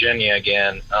from Virginia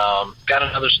again. Got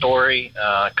another story.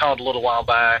 Called a little while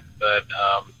back, but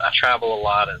I travel a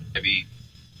lot, and maybe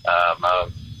my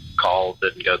call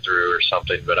didn't go through or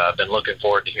something. But I've been looking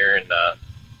forward to hearing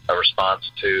a response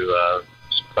to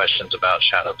some questions about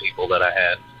shadow people that I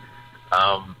had.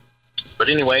 But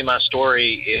anyway, my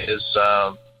story is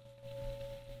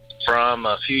from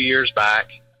a few years back.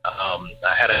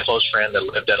 I had a close friend that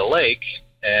lived at a lake,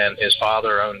 and his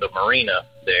father owned a marina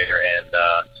there. And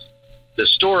the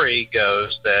story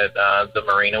goes that the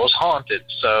marina was haunted.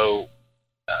 So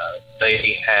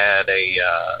they had a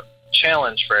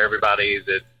challenge for everybody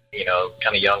that,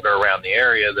 kind of younger around the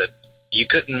area, that you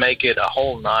couldn't make it a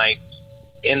whole night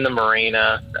in the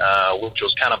marina, which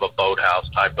was kind of a boathouse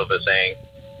type of a thing,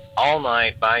 all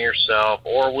night by yourself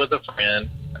or with a friend,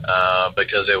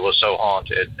 because it was so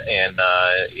haunted. And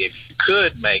if you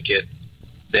could make it,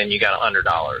 then you got $100.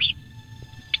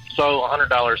 So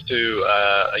 $100 to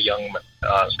a young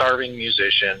starving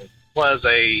musician was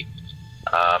a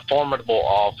formidable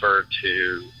offer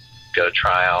to go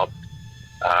try out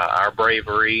our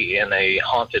bravery in a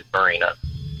haunted marina.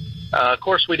 Of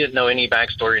course, we didn't know any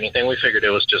backstory or anything. We figured it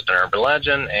was just an urban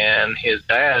legend, and his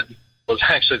dad was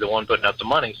actually the one putting up the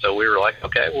money. So we were like,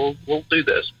 okay, we'll do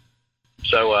this.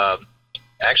 So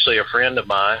actually a friend of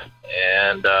mine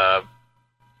and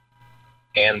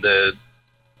the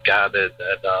guy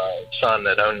son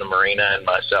that owned the marina and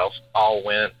myself all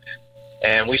went,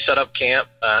 and we set up camp,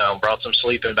 brought some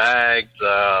sleeping bags,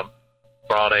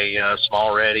 brought a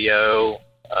small radio,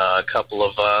 a couple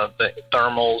of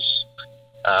thermals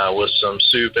with some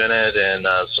soup in it, and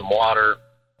some water,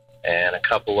 and a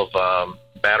couple of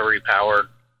battery-powered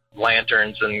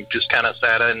lanterns, and just kind of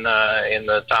sat in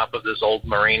the top of this old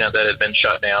marina that had been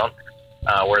shut down,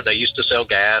 where they used to sell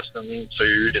gas and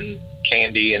food and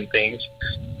candy and things,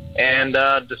 and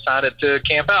decided to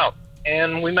camp out.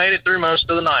 And we made it through most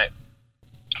of the night.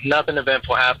 Nothing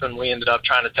eventful happened. We ended up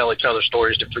trying to tell each other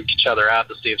stories to freak each other out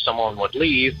to see if someone would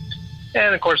leave.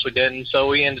 And, of course, we didn't. So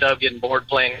we ended up getting bored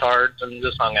playing cards and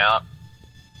just hung out.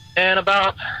 And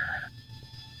about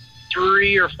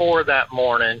 3 or 4 that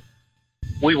morning,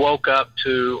 we woke up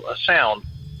to a sound.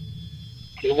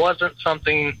 It wasn't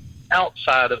something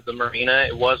outside of the marina.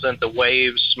 It wasn't the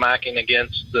waves smacking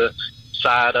against the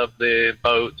side of the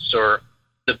boats or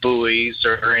the buoys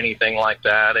or anything like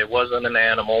that. It wasn't an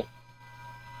animal.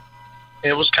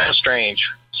 It was kind of strange.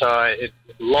 So it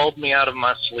lulled me out of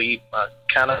my sleep. I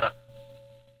kind of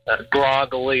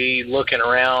groggily looking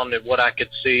around at what I could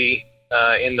see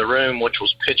in the room, which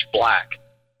was pitch black.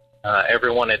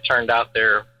 Everyone had turned out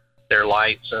their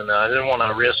lights, and I didn't want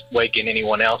to risk waking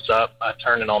anyone else up by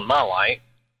turning on my light.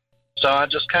 So I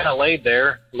just kind of laid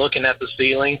there looking at the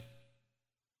ceiling,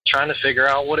 trying to figure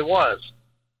out what it was.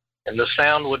 And the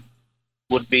sound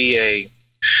would be a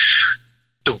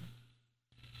doom,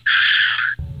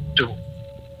 doom,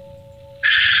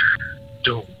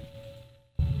 doom.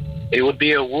 It would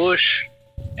be a whoosh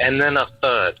and then a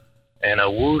thud, and a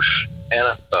whoosh and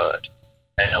a thud,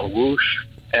 and a whoosh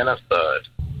and a thud,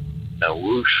 and a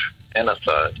whoosh and a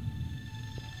thud.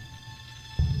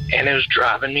 And it was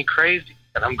driving me crazy.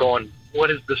 And I'm going, what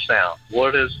is the sound?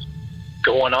 What is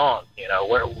going on?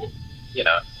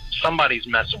 Somebody's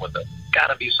messing with it.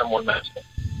 Gotta be someone messing with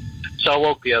it. So I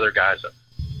woke the other guys up.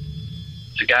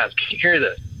 I said, guys, can you hear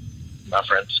this? My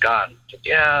friend Scott said,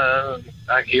 yeah,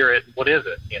 I hear it. What is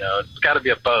it? It's got to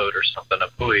be a boat or something, a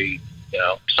buoy,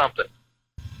 something.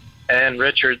 And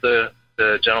Richard, the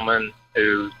gentleman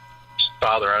whose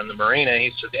father owned the marina,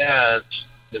 he said, yeah,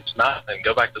 it's nothing.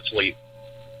 Go back to sleep.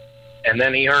 And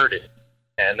then he heard it.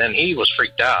 And then he was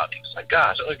freaked out. He was like,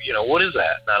 gosh, what is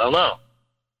that? And I don't know.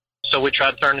 So we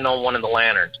tried turning on one of the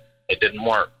lanterns. It didn't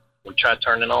work. We tried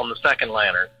turning on the second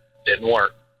lantern. Didn't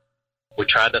work. We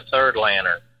tried the third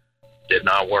lantern. Did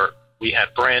not work. We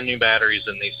had brand new batteries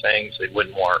in these things. It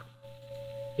wouldn't work.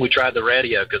 We tried the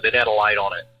radio because it had a light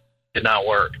on it. Did not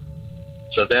work.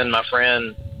 So then my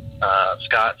friend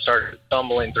Scott started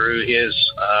stumbling through his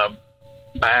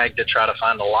bag to try to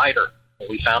find a lighter.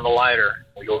 We found a lighter.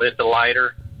 We lit the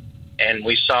lighter, and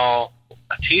we saw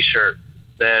a T-shirt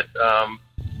that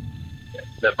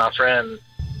my friend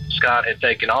Scott had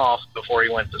taken off before he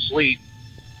went to sleep,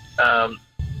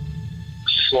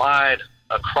 slide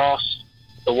across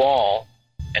the wall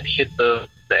and hit the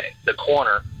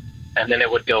corner, and then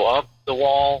it would go up the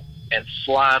wall and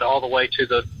slide all the way to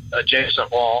the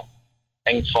adjacent wall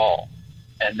and fall.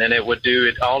 And then it would do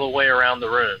it all the way around the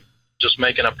room, just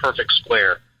making a perfect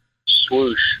square.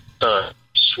 Swoosh, thud,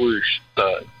 swoosh,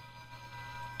 thud.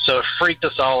 So it freaked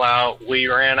us all out. We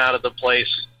ran out of the place,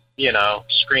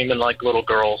 screaming like little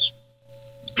girls.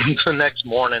 The next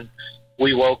morning,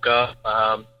 we woke up,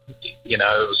 it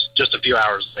was just a few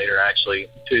hours later, actually,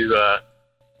 to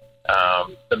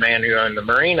the man who owned the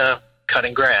marina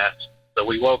cutting grass. So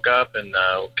we woke up and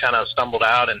kind of stumbled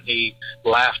out, and he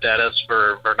laughed at us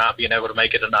for not being able to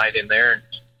make it a night in there. And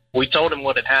we told him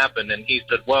what had happened, and he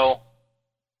said, well,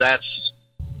 that's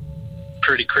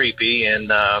pretty creepy.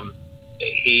 And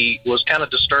he was kind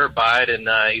of disturbed by it, and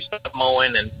he stopped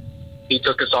mowing, and he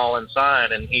took us all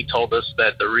inside, and he told us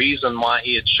that the reason why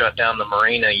he had shut down the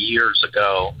marina years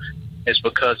ago is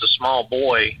because a small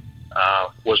boy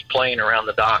was playing around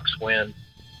the docks when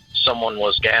someone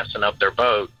was gassing up their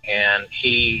boat, and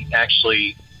he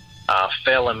actually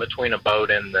fell in between a boat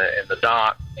and the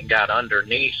dock and got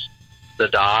underneath the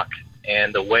dock,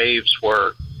 and the waves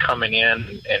were coming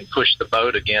in and pushed the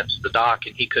boat against the dock,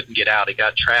 and he couldn't get out. He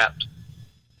got trapped,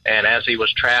 and as he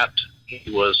was trapped,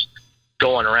 he was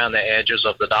going around the edges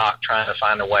of the dock trying to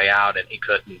find a way out, and he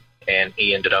couldn't, and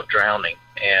he ended up drowning.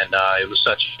 And it was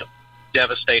such a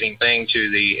devastating thing to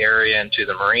the area and to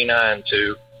the marina and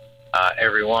to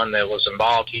everyone that was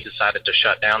involved, he decided to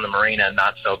shut down the marina and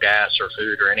not sell gas or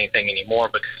food or anything anymore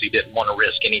because he didn't want to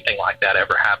risk anything like that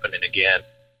ever happening again.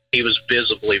 He was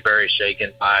visibly very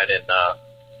shaken by it and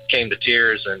came to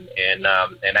tears and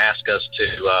asked us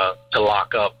to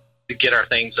lock up, to get our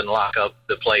things and lock up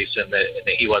the place, and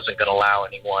that he wasn't going to allow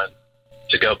anyone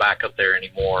to go back up there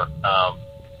anymore.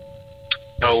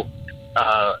 So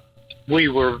we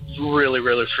were really,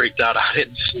 really freaked out. I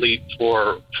didn't sleep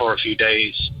for a few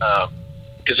days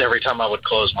because every time I would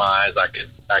close my eyes, I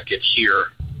could hear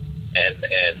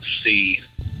and see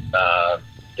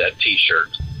that T-shirt.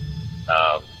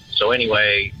 So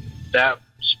anyway, that's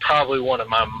probably one of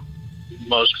my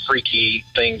most freaky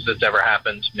things that's ever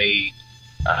happened to me.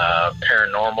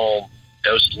 Paranormal,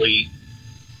 ghostly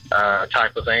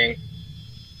type of thing.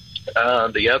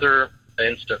 The other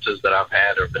instances that I've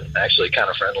had have been actually kind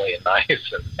of friendly and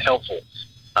nice and helpful.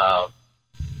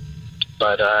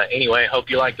 But anyway, hope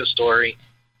you like the story.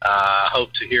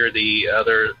 Hope to hear the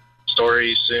other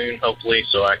stories soon, hopefully,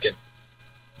 so I can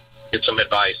get some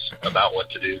advice about what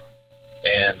to do.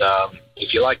 And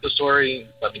if you like the story,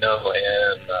 let me know,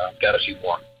 and got a few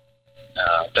more.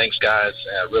 Thanks, guys.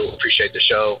 I really appreciate the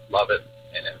show. Love it,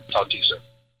 and talk to you soon.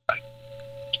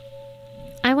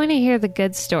 I want to hear the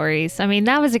good stories. I mean,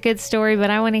 that was a good story, but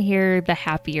I want to hear the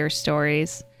happier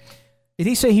stories. Did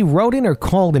he say he wrote in or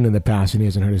called in the past and he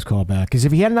hasn't heard his call back? Because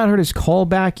if he had not heard his call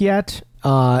back yet,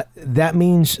 that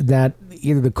means that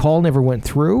either the call never went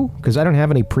through, because I don't have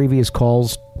any previous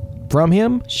calls from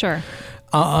him. Sure.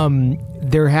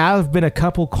 There have been a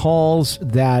couple calls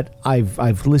that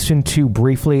I've listened to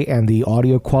briefly, and the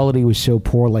audio quality was so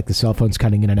poor, like the cell phone's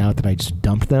cutting in and out, that I just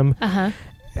dumped them.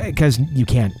 Because you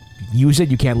can't use it,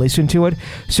 you can't listen to it.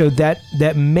 So that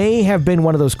may have been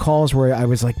one of those calls where I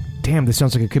was like, damn, this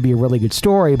sounds like it could be a really good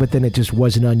story, but then it just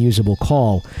was an unusable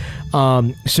call.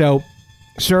 So,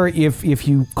 sir, if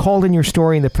you called in your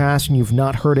story in the past and you've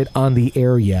not heard it on the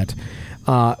air yet,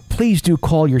 please do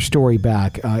call your story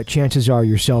back. Chances are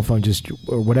your cell phone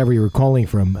or whatever you were calling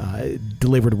from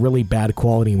delivered really bad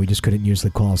quality and we just couldn't use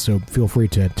the call. So feel free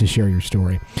to share your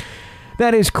story.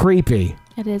 That is creepy.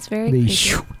 It is very creepy.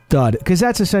 Thud. Because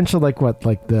that's essentially like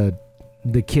the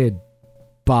kid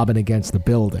bobbing against the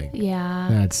building. Yeah.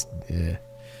 That's...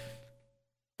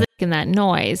 in that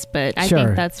noise, but I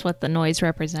think that's what the noise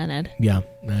represented. Yeah,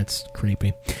 that's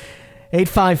creepy.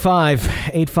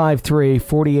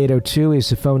 855-853-4802 is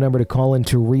the phone number to call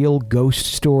into Real Ghost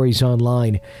Stories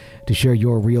Online to share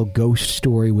your real ghost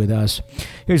story with us.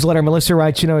 Here's a letter. Melissa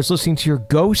writes, I was listening to your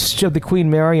Ghosts of the Queen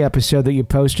Mary episode that you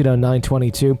posted on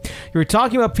 9/22. You were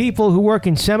talking about people who work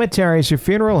in cemeteries or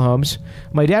funeral homes.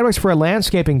 My dad works for a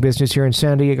landscaping business here in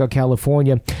San Diego,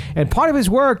 California, and part of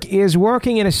his work is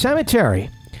working in a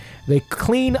cemetery. They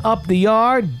clean up the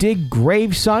yard, dig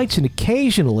grave sites, and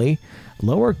occasionally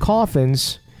lower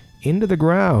coffins into the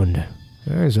ground.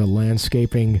 There's a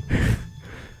landscaping...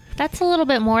 That's a little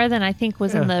bit more than I think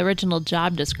was in the original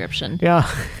job description. Yeah.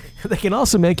 They can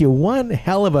also make you one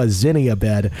hell of a zinnia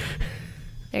bed.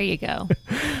 There you go.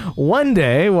 One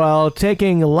day, while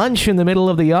taking lunch in the middle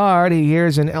of the yard, he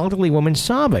hears an elderly woman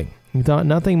sobbing. He thought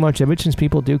nothing much of it since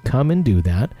people do come and do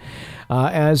that.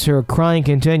 As her crying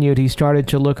continued, he started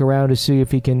to look around to see if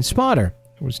he can spot her.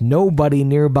 There was nobody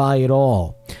nearby at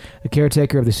all. The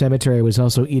caretaker of the cemetery was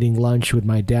also eating lunch with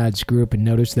my dad's group and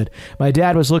noticed that my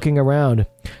dad was looking around.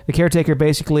 The caretaker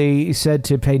basically said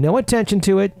to pay no attention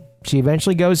to it. She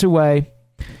eventually goes away.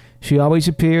 She always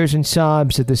appears and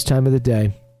sobs at this time of the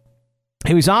day.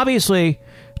 He was obviously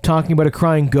talking about a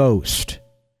crying ghost.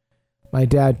 My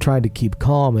dad tried to keep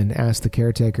calm and asked the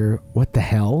caretaker, "What the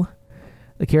hell?"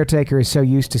 The caretaker is so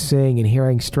used to seeing and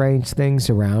hearing strange things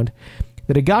around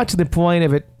that it got to the point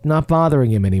of it not bothering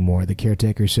him anymore. The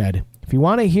caretaker said, "If you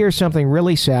want to hear something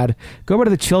really sad, go over to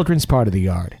the children's part of the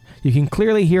yard. You can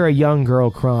clearly hear a young girl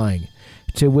crying."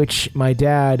 To which my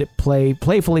dad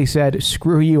playfully said,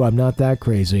 "Screw you, I'm not that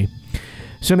crazy."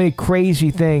 So many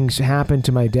crazy things happened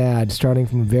to my dad starting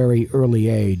from a very early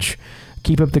age.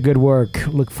 Keep up the good work.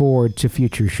 Look forward to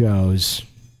future shows.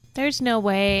 There's no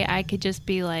way I could just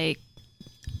be like,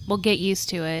 we'll get used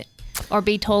to it. Or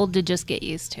be told to just get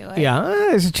used to it. Yeah,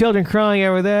 there's the children crying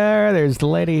over there. There's the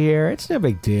lady here. It's no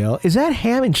big deal. Is that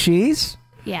ham and cheese?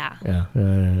 Yeah. Yeah.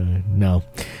 No.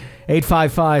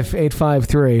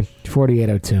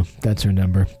 855-853-4802. That's her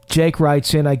number. Jake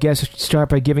writes in, I guess I should start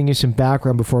by giving you some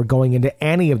background before going into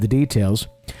any of the details.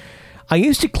 I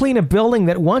used to clean a building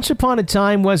that once upon a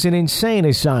time was an insane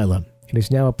asylum. It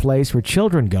is now a place where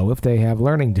children go if they have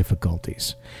learning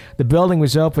difficulties. The building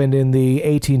was opened in the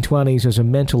 1820s as a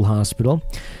mental hospital.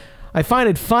 I find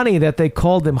it funny that they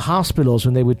called them hospitals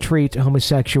when they would treat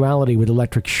homosexuality with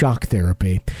electric shock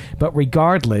therapy. But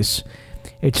regardless,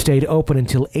 it stayed open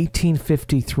until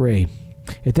 1853.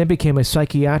 It then became a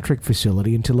psychiatric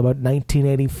facility until about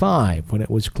 1985, when it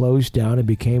was closed down and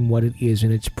became what it is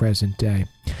in its present day.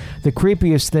 The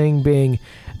creepiest thing being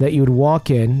that you would walk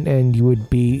in and you would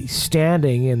be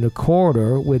standing in the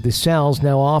corridor with the cells,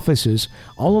 now offices,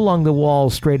 all along the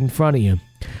walls straight in front of you.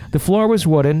 The floor was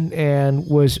wooden and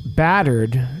was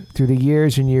battered through the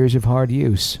years and years of hard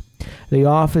use. The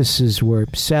offices were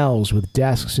cells with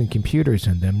desks and computers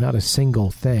in them. Not a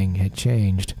single thing had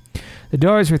changed. The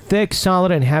doors were thick,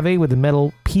 solid, and heavy, with a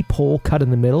metal peephole cut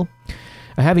in the middle.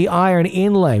 A heavy iron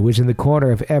inlay was in the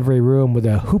corner of every room with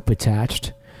a hoop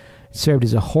attached. It served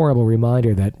as a horrible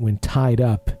reminder that when tied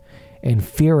up and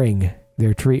fearing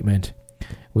their treatment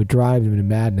would drive them to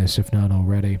madness, if not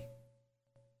already.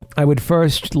 I would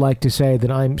first like to say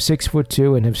that I'm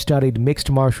 6'2" and have studied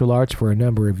mixed martial arts for a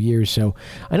number of years, so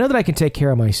I know that I can take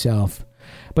care of myself.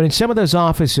 But in some of those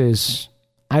offices,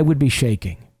 I would be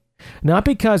shaking. Not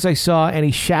because I saw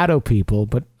any shadow people,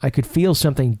 but I could feel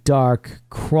something dark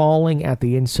crawling at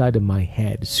the inside of my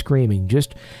head, screaming,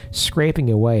 just scraping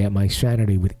away at my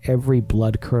sanity with every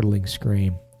blood-curdling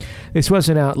scream. This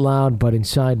wasn't out loud, but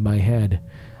inside my head.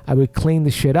 I would clean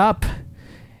the shit up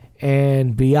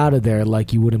and be out of there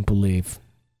like you wouldn't believe.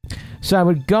 So I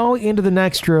would go into the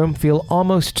next room, feel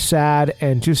almost sad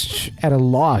and just at a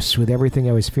loss with everything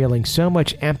I was feeling, so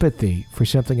much empathy for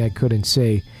something I couldn't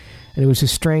see. And it was the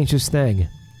strangest thing.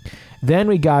 Then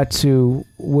we got to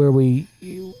where we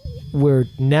were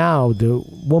now, the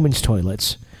women's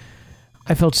toilets.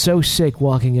 I felt so sick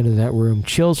walking into that room.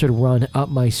 Chills would run up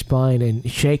my spine and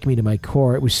shake me to my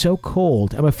core. It was so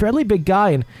cold. I'm a fairly big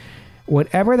guy, and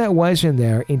whatever that was in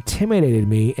there intimidated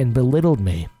me and belittled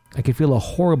me. I could feel a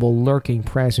horrible lurking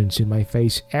presence in my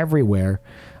face everywhere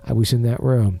I was in that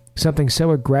room. Something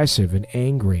so aggressive and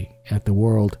angry at the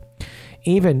world.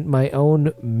 Even my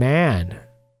own man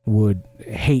would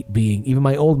hate being, even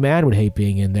my old man would hate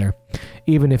being in there,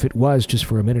 even if it was just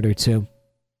for a minute or two.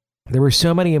 There were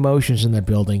so many emotions in that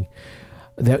building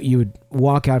that you would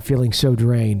walk out feeling so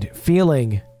drained.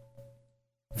 Feelings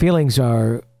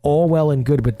are all well and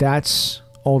good, but that's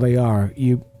all they are.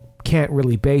 You can't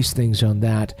really base things on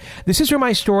that. This is where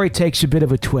my story takes a bit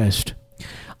of a twist.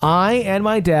 I and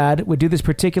my dad would do this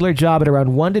particular job at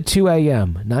around 1 to 2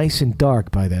 a.m., nice and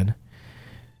dark by then.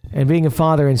 And being a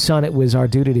father and son, it was our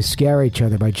duty to scare each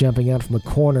other by jumping out from a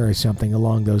corner or something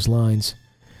along those lines.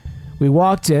 We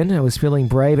walked in. I was feeling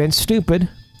brave and stupid,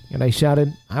 and I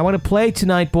shouted, "I want to play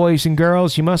tonight, boys and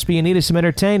girls. You must be in need of some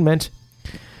entertainment."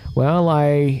 Well,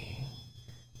 I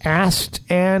asked,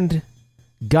 and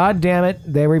goddamn it,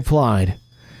 they replied.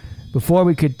 Before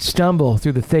we could stumble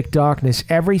through the thick darkness,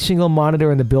 every single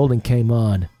monitor in the building came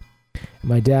on.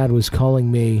 My dad was calling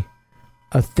me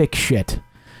a thick shit.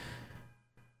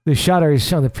 The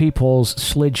shutters on the peepholes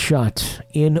slid shut,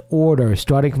 in order,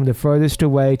 starting from the furthest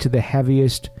away to the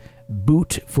heaviest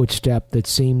boot footstep that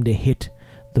seemed to hit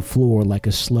the floor like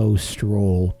a slow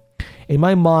stroll. In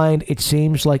my mind, it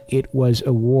seems like it was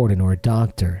a warden or a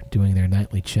doctor doing their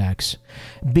nightly checks.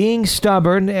 Being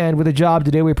stubborn and with a job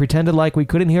to do, we pretended like we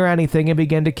couldn't hear anything and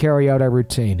began to carry out our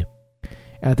routine.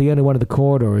 At the end of one of the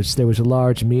corridors, there was a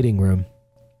large meeting room.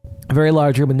 A very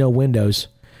large room with no windows.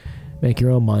 Make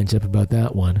your own minds up about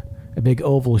that one. A big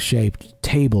oval-shaped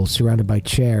table surrounded by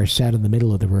chairs sat in the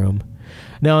middle of the room.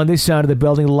 Now, on this side of the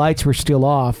building, the lights were still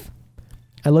off.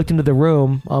 I looked into the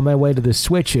room on my way to the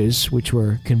switches, which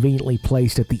were conveniently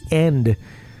placed at the end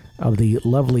of the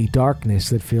lovely darkness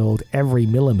that filled every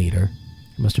millimeter.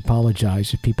 I must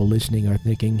apologize if people listening are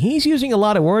thinking, he's using a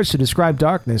lot of words to describe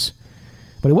darkness.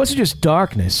 But it wasn't just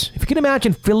darkness. If you can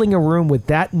imagine filling a room with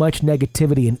that much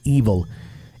negativity and evil,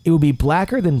 it would be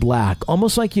blacker than black,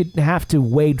 almost like you'd have to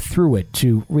wade through it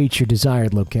to reach your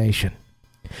desired location.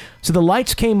 So the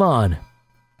lights came on.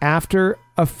 After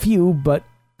a few but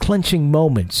clenching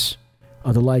moments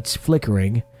of the lights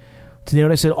flickering, to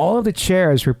notice that all of the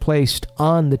chairs were placed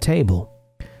on the table.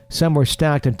 Some were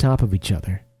stacked on top of each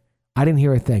other. I didn't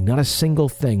hear a thing, not a single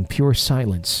thing, pure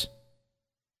silence.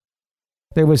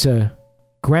 There was a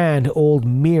grand old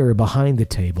mirror behind the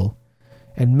table,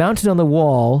 and mounted on the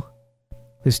wall,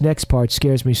 this next part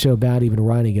scares me so bad even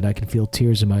writing it I can feel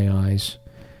tears in my eyes.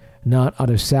 Not out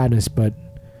of sadness, but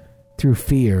through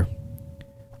fear.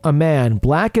 A man,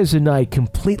 black as the night,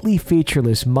 completely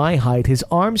featureless, my height, his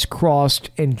arms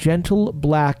crossed in gentle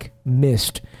black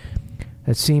mist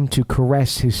that seemed to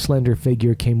caress his slender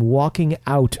figure, came walking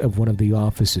out of one of the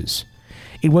offices.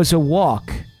 It was a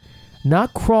walk,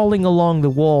 not crawling along the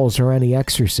walls or any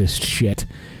exorcist shit.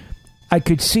 I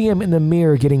could see him in the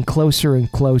mirror getting closer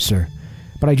and closer,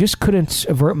 but I just couldn't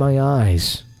avert my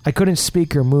eyes. I couldn't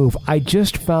speak or move. I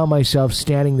just found myself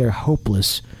standing there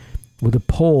hopeless with a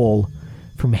pole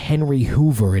from Henry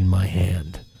Hoover in my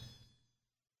hand.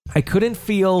 I could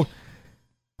feel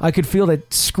that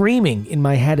screaming in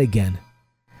my head again.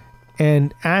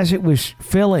 And as it was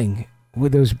filling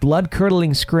with those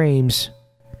blood-curdling screams,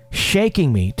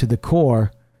 shaking me to the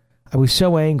core, I was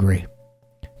so angry.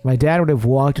 My dad would have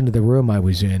walked into the room I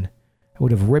was in. I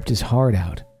would have ripped his heart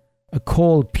out. A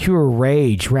cold, pure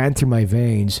rage ran through my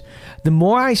veins. The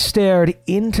more I stared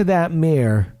into that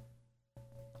mirror,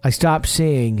 I stopped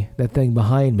seeing that thing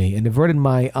behind me and averted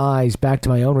my eyes back to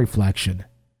my own reflection.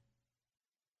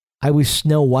 I was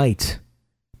Snow White.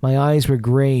 My eyes were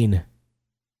green.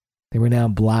 They were now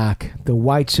black, the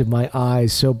whites of my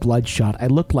eyes so bloodshot I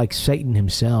looked like Satan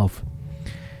himself.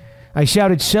 I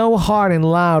shouted so hard and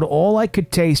loud, all I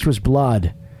could taste was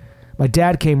blood. My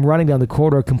dad came running down the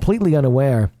corridor, completely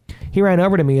unaware. He ran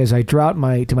over to me as I dropped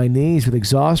to my knees with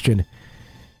exhaustion.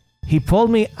 He pulled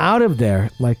me out of there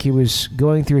like he was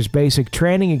going through his basic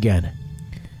training again.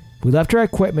 We left our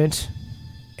equipment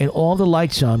and all the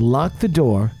lights on, locked the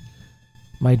door.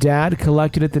 My dad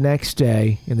collected it the next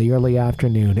day in the early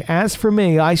afternoon. As for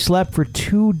me, I slept for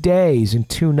 2 days and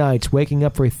 2 nights, waking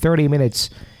up for 30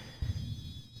 minutes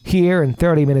here and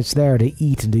 30 minutes there to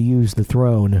eat and to use the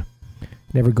throne.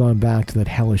 Never gone back to that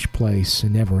hellish place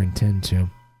and never intend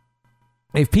to.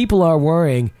 If people are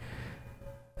worrying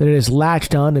that it has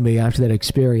latched onto me after that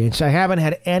experience, I haven't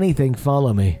had anything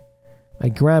follow me. My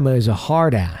grandma is a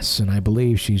hard ass, and I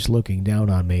believe she's looking down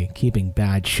on me, keeping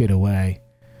bad shit away.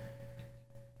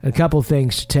 A couple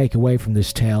things to take away from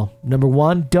this tale. Number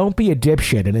 1, don't be a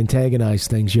dipshit and antagonize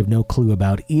things you have no clue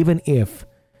about. Even if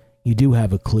you do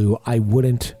have a clue, I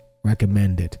wouldn't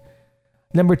recommend it.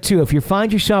 Number 2, if you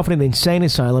find yourself in an insane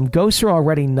asylum, ghosts are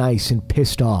already nice and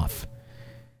pissed off.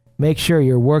 Make sure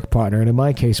your work partner, and in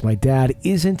my case my dad,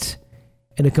 isn't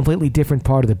in a completely different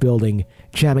part of the building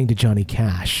jamming to Johnny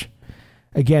Cash.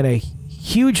 Again, a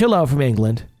huge hello from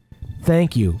England.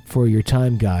 Thank you for your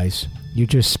time, guys. You're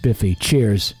just spiffy.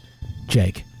 Cheers,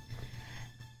 Jake.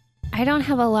 I don't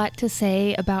have a lot to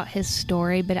say about his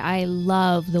story, but I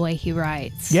love the way he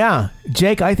writes. Yeah.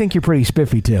 Jake, I think you're pretty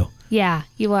spiffy, too. Yeah,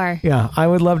 you are. Yeah, I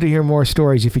would love to hear more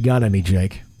stories if you got any,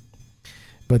 Jake.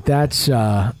 But that's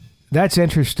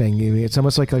interesting. It's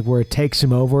almost like where it takes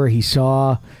him over. He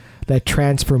saw that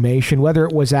transformation, whether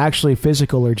it was actually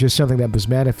physical or just something that was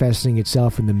manifesting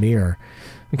itself in the mirror.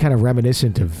 And kind of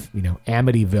reminiscent of,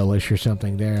 Amityville-ish or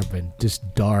something there, but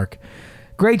just dark.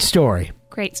 Great story.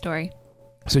 Great story.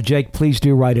 So, Jake, please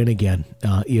do write in again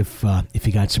if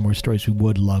you got some more stories. We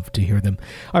would love to hear them.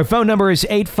 Our phone number is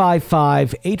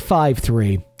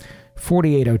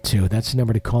 855-853-4802. That's the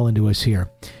number to call into us here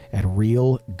at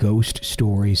Real Ghost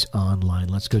Stories Online.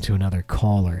 Let's go to another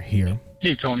caller here.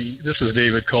 Hey, Tony. This is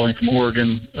David calling from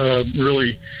Oregon.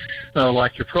 Really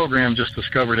like your program. Just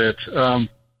discovered it.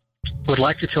 Would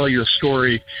like to tell you a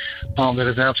story that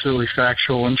is absolutely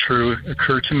factual and true. It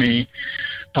occurred to me.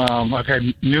 I've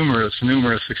had numerous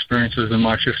experiences in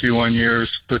my 51 years,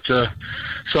 but some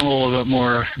a little bit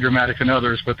more dramatic than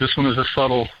others. But this one was a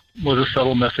subtle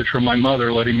message from my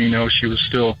mother, letting me know she was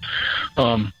still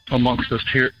amongst us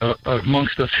here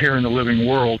in the living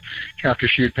world after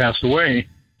she had passed away.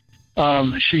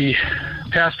 She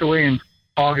passed away in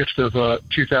August of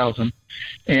 2000,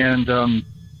 and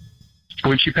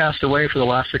when she passed away, for the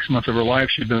last 6 months of her life,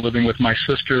 she'd been living with my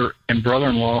sister and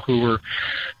brother-in-law, who were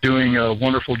doing a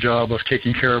wonderful job of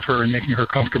taking care of her and making her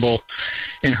comfortable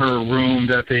in her room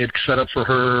that they had set up for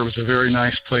her. It was a very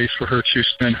nice place for her to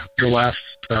spend the last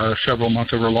several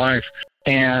months of her life.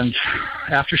 And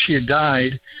after she had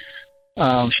died,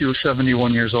 she was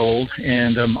 71 years old,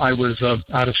 and I was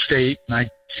out of state, and I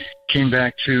came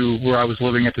back to where I was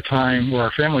living at the time, where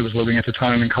our family was living at the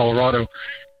time in Colorado,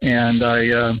 and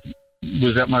I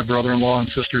was at my brother-in-law and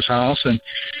sister's house, and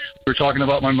we were talking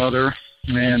about my mother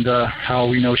and how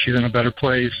we know she's in a better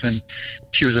place, and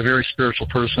she was a very spiritual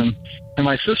person. And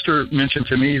my sister mentioned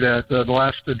to me that the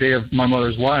last day of my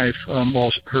mother's life,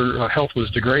 while her health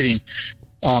was degrading,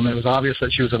 it was obvious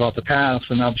that she was about to pass,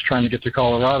 and I was trying to get to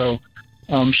Colorado.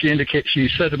 She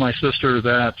said to my sister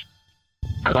that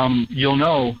you'll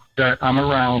know that I'm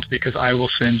around because I will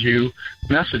send you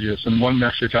messages, and one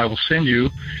message I will send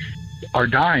you are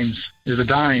dimes. Is a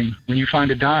dime. When you find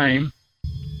a dime,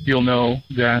 you'll know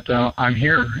that I'm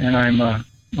here and I'm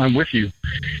with you.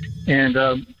 And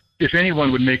if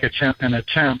anyone would make an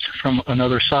attempt from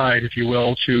another side, if you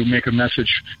will, to make a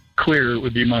message clear, it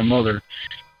would be my mother.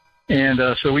 And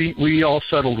so we all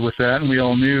settled with that, and we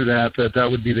all knew that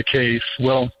would be the case.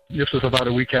 Well, this was about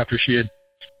a week after she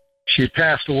had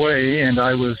passed away, and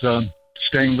I was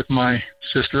staying with my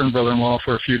sister and brother-in-law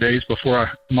for a few days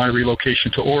before my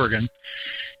relocation to Oregon.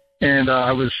 And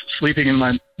I was sleeping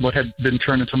in what had been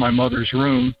turned into my mother's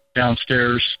room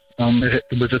downstairs.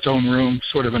 It was its own room,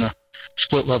 sort of in a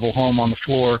split-level home on the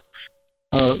floor,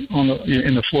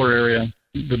 in the floor area.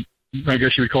 I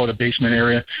guess you would call it a basement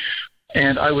area.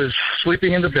 And I was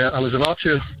sleeping in the bed. I was about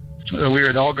to. We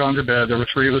had all gone to bed. There were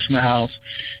three of us in the house,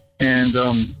 and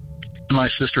my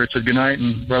sister had said goodnight,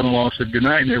 and brother-in-law said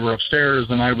goodnight, and they were upstairs,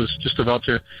 and I was just about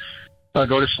to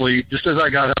go to sleep. Just as I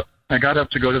got up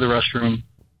to go to the restroom,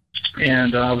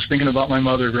 and I was thinking about my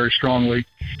mother very strongly.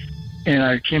 And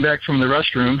I came back from the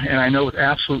restroom, and I know with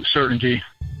absolute certainty,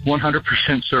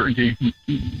 100% certainty,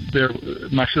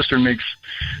 my sister makes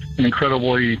an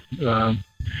incredibly,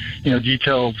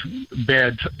 detailed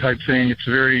bed type thing. It's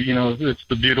very, it's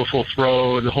the beautiful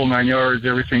throw, the whole 9 yards.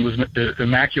 Everything was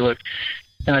immaculate.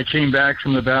 And I came back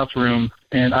from the bathroom,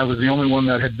 and I was the only one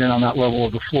that had been on that level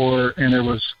of the floor, and there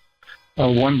was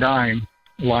one dime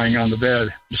lying on the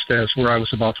bed, just as where I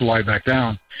was about to lie back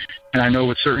down. And I know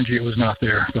with certainty it was not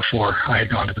there before I had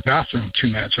gone to the bathroom 2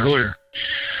 minutes earlier.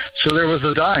 So there was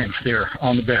a dime there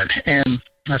on the bed. And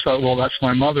I thought, well, that's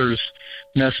my mother's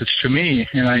message to me.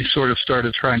 And I sort of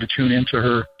started trying to tune into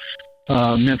her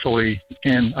mentally.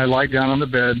 And I lied down on the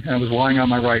bed, and I was lying on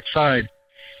my right side.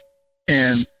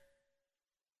 And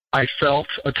I felt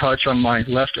a touch on my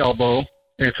left elbow.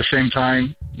 At the same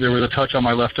time, there was a touch on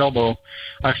my left elbow.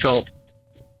 I felt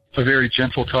a very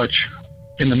gentle touch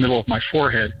in the middle of my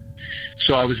forehead.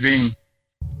 So I was being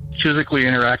physically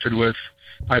interacted with,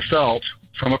 I felt,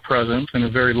 from a presence, and a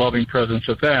very loving presence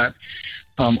at that,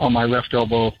 on my left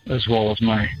elbow as well as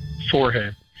my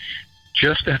forehead.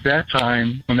 Just at that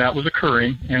time, when that was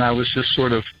occurring, and I was just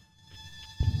sort of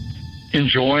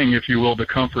enjoying, if you will, the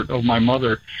comfort of my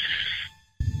mother,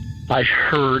 I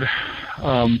heard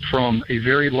from a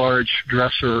very large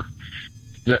dresser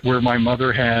where my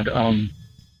mother had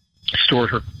stored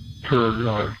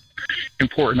her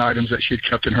important items that she'd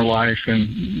kept in her life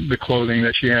and the clothing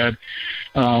that she had.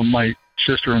 My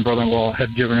sister and brother-in-law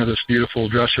had given her this beautiful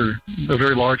dresser, a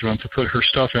very large one, to put her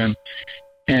stuff in.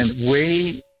 And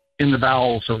way in the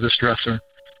bowels of this dresser,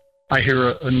 I hear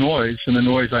a noise, and the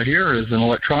noise I hear is an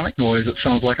electronic noise. It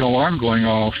sounds like an alarm going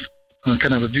off,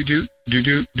 kind of a doo-doo,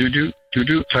 doo-doo, doo-doo,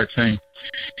 doo-doo type thing.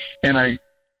 And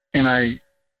I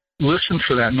listened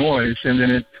for that noise, and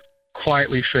then it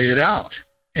quietly faded out.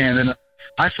 And then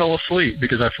I fell asleep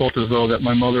because I felt as though that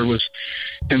my mother was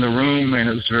in the room, and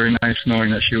it was very nice knowing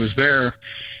that she was there.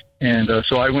 And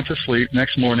so I went to sleep.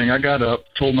 Next morning, I got up,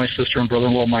 told my sister and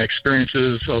brother-in-law my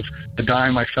experiences of the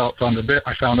dime I felt on the bed,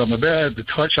 I found on the bed, the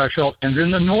touch I felt, and then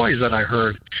the noise that I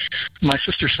heard. My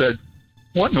sister said,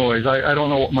 "What noise? I don't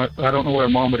know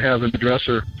what mom would have in the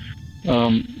dresser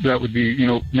that would be,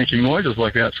 making noises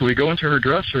like that." So we go into her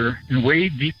dresser, and way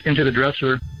deep into the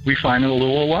dresser, we find a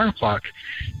little alarm clock.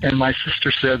 And my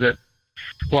sister said that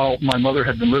while my mother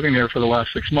had been living there for the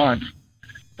last 6 months,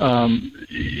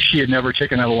 she had never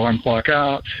taken that alarm clock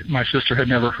out. My sister had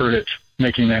never heard it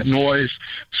making that noise.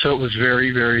 So it was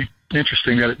very, very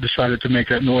interesting that it decided to make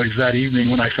that noise that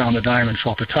evening when I found the dime and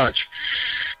felt the touch.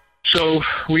 So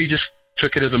we just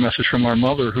took it as a message from our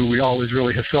mother, who we always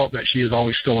really have felt that she is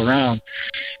always still around.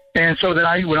 And so then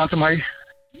I went on to my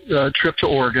trip to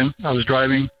Oregon. I was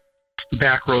driving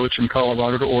back roads from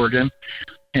Colorado to Oregon,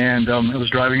 and I was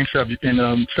driving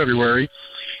in February,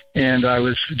 and I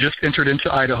was just entered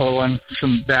into Idaho on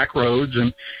some back roads,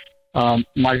 and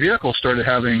my vehicle started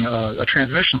having a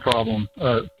transmission problem,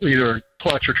 either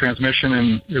clutch or transmission,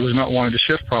 and it was not wanting to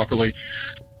shift properly.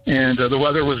 And the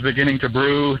weather was beginning to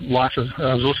brew. I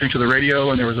was listening to the radio,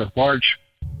 and there was a large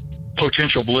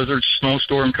potential blizzard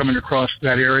snowstorm coming across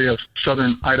that area of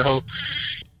southern Idaho.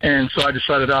 And so I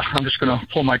decided I'm just going to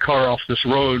pull my car off this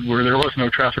road where there was no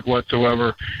traffic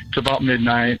whatsoever. It's about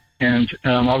midnight, and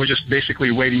I was just basically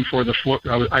waiting for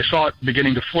I saw it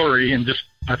beginning to flurry, and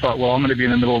I thought, well, I'm going to be in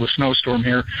the middle of a snowstorm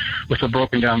here with a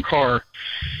broken down car.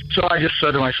 So I just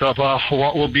said to myself,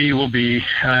 what will be, will be,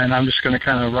 and I'm just going to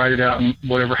kind of ride it out, and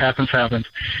whatever happens, happens.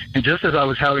 And just as I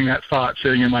was having that thought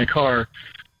sitting in my car,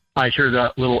 I hear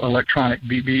that little electronic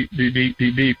beep, beep, beep, beep,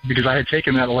 beep, beep, because I had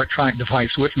taken that electronic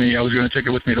device with me. I was going to take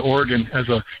it with me to Oregon as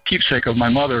a keepsake of my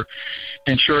mother.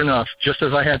 And sure enough, just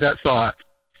as I had that thought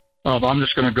of I'm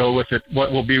just going to go with it,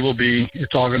 what will be, will be,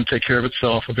 it's all going to take care of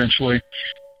itself eventually.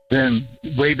 Then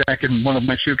way back in one of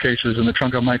my suitcases in the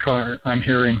trunk of my car, I'm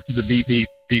hearing the beep, beep,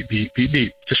 beep, beep, beep,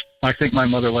 beep. Just, I think my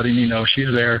mother letting me know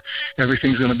she's there.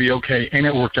 Everything's going to be okay. And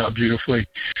it worked out beautifully.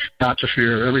 Not to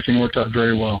fear. Everything worked out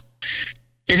very well.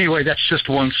 Anyway, that's just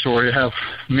one story. I have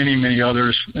many, many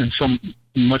others, and some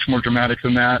much more dramatic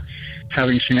than that,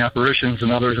 having seen apparitions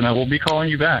and others, and I will be calling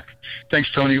you back. Thanks,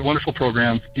 Tony. Wonderful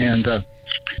program, and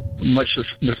much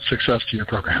success to your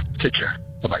program. Take care.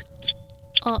 Bye-bye.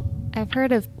 Well, I've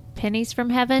heard of pennies from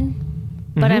heaven,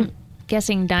 but I'm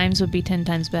guessing dimes would be 10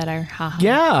 times better. Ha ha.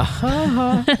 Yeah.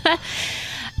 Ha ha.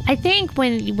 I think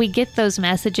when we get those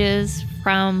messages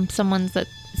from someone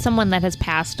that has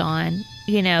passed on,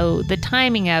 the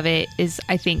timing of it is,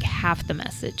 I think, half the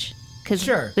message. Because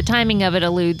the timing of it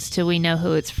alludes to we know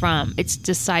who it's from. It's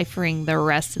deciphering the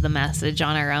rest of the message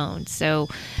on our own. So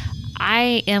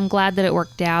I am glad that it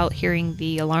worked out, hearing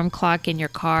the alarm clock in your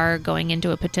car going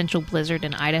into a potential blizzard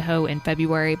in Idaho in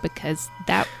February, because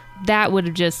that would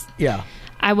have just... Yeah.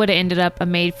 I would have ended up a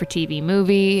made-for-TV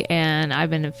movie, and I've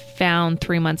been found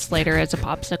 3 months later as a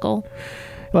popsicle.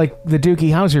 Like the Doogie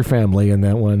Howser family in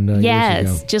that one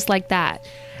years ago. Just like that.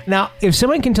 Now, if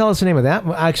someone can tell us the name of that,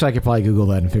 actually, I could probably Google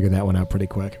that and figure that one out pretty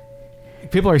quick.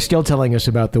 People are still telling us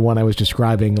about the one I was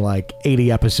describing like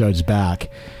 80 episodes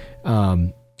back.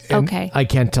 Okay. I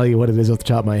can't tell you what it is off the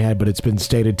top of my head, but it's been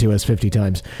stated to us 50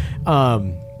 times.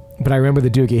 But I remember the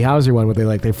Doogie Howser one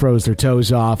where they froze their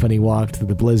toes off and he walked through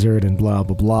the blizzard and blah,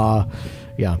 blah, blah.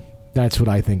 Yeah, that's what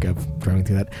I think of driving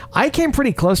through that. I came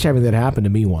pretty close to having that happen to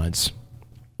me once.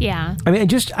 Yeah. I mean,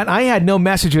 I had no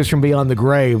messages from beyond the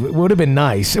grave. It would have been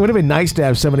nice. It would have been nice to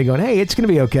have somebody going, hey, it's going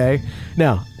to be okay.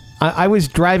 No, I was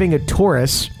driving a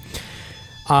Taurus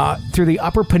through the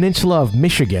Upper Peninsula of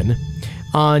Michigan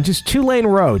on just 2-lane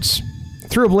roads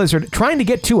through a blizzard, trying to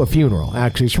get to a funeral.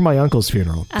 Actually, it's for my uncle's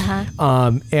funeral.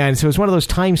 And so it was one of those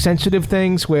time-sensitive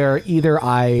things where either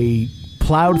I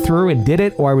plowed through and did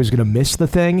it, or I was going to miss the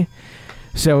thing.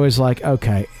 So it was like,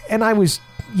 okay. And I was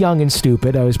young and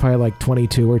stupid. I was probably like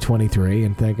 22 or 23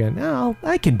 and thinking, oh,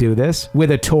 I can do this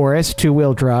with a Taurus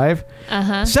 2-wheel drive.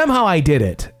 Somehow I did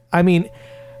it. I mean,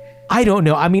 I don't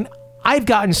know. I mean, I've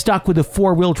gotten stuck with a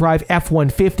 4-wheel drive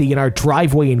F-150 in our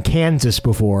driveway in Kansas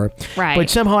before. Right. But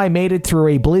somehow I made it through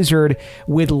a blizzard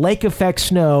with lake effect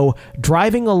snow,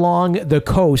 driving along the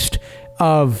coast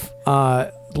of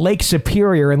Lake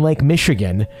Superior and Lake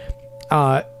Michigan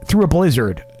through a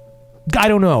blizzard. I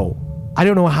don't know. I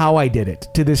don't know how I did it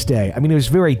to this day. I mean, it was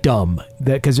very dumb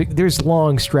because there's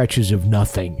long stretches of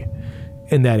nothing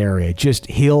in that area. Just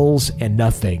hills and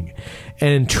nothing,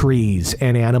 and trees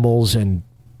and animals and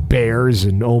bears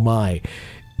and oh my.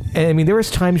 And I mean, there was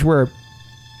times where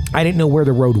I didn't know where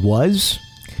the road was.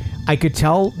 I could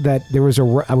tell that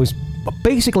I was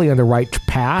basically on the right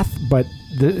path, but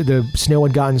the snow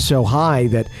had gotten so high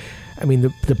that, I mean,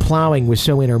 the plowing was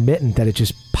so intermittent that it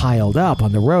just piled up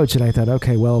on the roads. And I thought,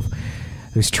 okay, well,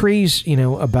 there's trees,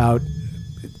 about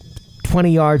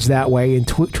 20 yards that way and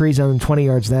trees on 20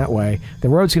 yards that way. The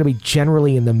road's going to be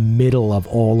generally in the middle of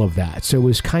all of that. So it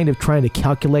was kind of trying to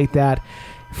calculate that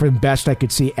for the best I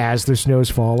could see as the snow's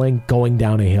falling, going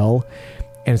down a hill.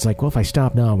 And it's like, well, if I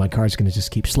stop now, my car's going to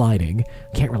just keep sliding.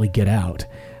 Can't really get out.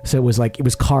 So it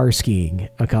was car skiing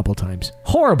a couple times.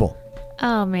 Horrible.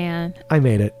 Oh, man. I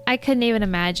made it. I couldn't even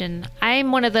imagine.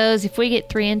 I'm one of those, if we get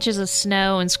 3 inches of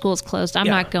snow and school's closed, I'm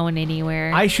not going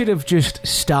anywhere. I should have just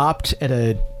stopped at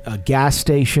a gas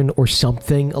station or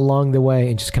something along the way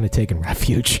and just kind of taken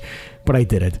refuge. But I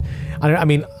did it. I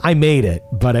mean, I made it,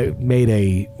 but I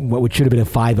made what should have been a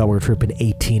 5-hour trip, an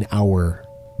 18-hour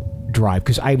drive,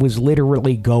 because I was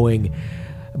literally going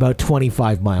about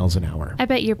 25 miles an hour. I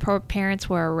bet your parents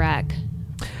were a wreck.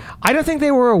 I don't think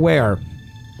they were aware.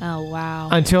 Oh, wow.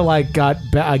 Until I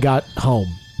got home.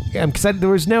 Because there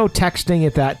was no texting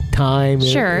at that time.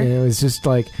 Sure. It was just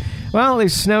like, well,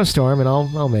 there's a snowstorm and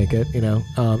I'll make it,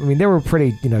 I mean, they were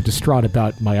pretty, distraught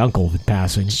about my uncle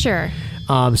passing. Sure.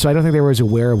 So I don't think they were as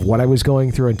aware of what I was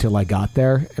going through until I got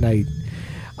there. And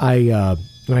I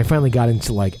when I finally got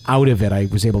into out of it, I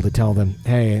was able to tell them,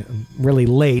 hey, I'm really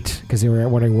late, because they were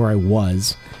wondering where I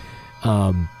was.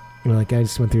 I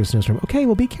just went through a snowstorm. Okay,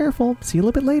 well, be careful. See you a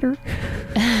little bit later.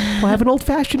 We'll have an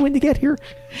old-fashioned when you get here.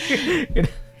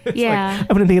 Yeah.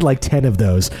 I'm going to need 10 of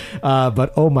those.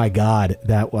 But, oh, my God,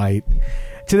 that white.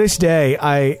 To this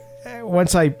day,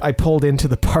 once I pulled into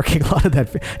the parking lot of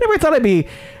that... I never thought I'd be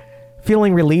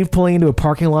feeling relieved pulling into a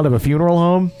parking lot of a funeral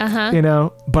home.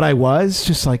 But I was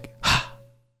just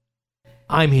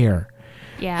I'm here.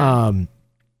 Yeah.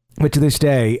 But to this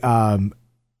day...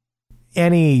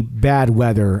 any bad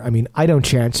weather, I mean, I don't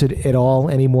chance it at all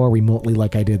anymore remotely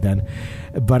like I did then,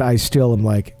 but I still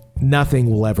am nothing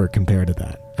will ever compare to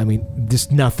that. I mean,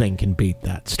 just nothing can beat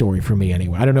that story for me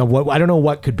anyway. I don't know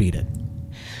what could beat it.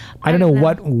 I don't know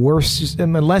what worse,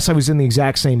 unless I was in the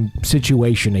exact same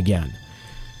situation again.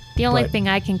 The only thing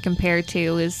I can compare to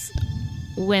is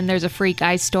when there's a freak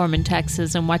ice storm in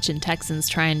Texas and watching Texans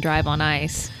try and drive on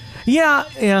ice. Yeah,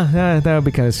 that would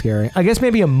be kind of scary. I guess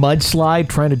maybe a mudslide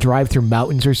trying to drive through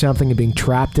mountains or something and being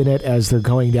trapped in it as they're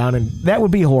going down, and that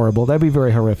would be horrible. That'd be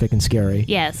very horrific and scary.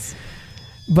 Yes.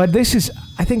 But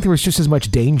I think there was just as much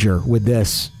danger with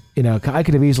this. I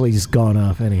could have easily just gone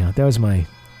off anyhow. That was my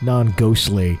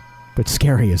non-ghostly, but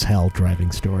scary as hell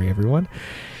driving story, everyone.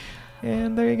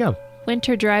 And there you go.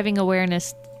 Winter Driving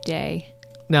Awareness Day.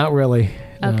 Not really.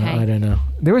 No, Okay. I don't know.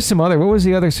 There was some other... What was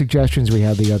the other suggestions we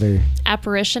had? The other...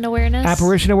 Apparition Awareness?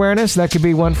 Apparition Awareness? That could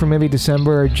be one for maybe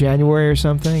December or January or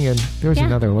something. And there was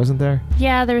another, wasn't there?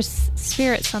 Yeah, there's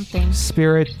Spirit something.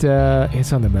 Spirit...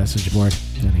 it's on the message board.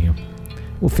 Anyhow.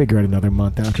 We'll figure out another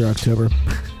month after October.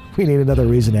 We need another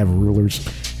reason to have rulers.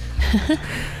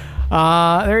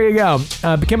 There you go.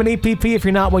 Become an EPP if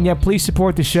you're not one yet. Please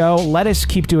support the show. Let us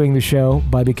keep doing the show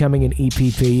by becoming an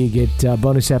EPP. You get a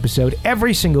bonus episode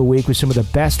every single week with some of the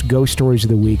best ghost stories of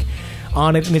the week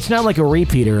on it. And it's not like a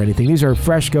repeat or anything. These are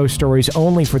fresh ghost stories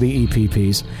only for the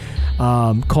EPPs.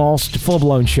 Calls to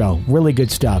full-blown show. Really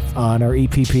good stuff. And our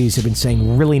EPPs have been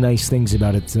saying really nice things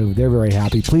about it, so they're very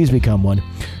happy. Please become one.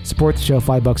 Support the show,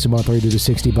 $5 a month, or you do the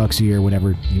 $60 a year,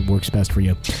 whatever works best for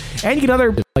you. And you get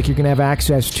other, like you're going to have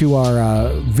access to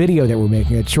our video that we're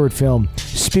making, that short film,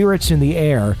 Spirits in the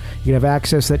Air. You can have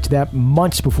access to that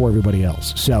months before everybody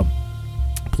else. So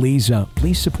please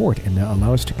support and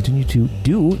allow us to continue to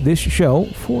do this show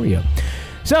for you.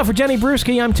 So, for Jenny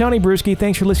Brewski, I'm Tony Brewski.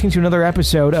 Thanks for listening to another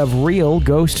episode of Real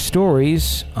Ghost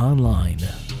Stories Online.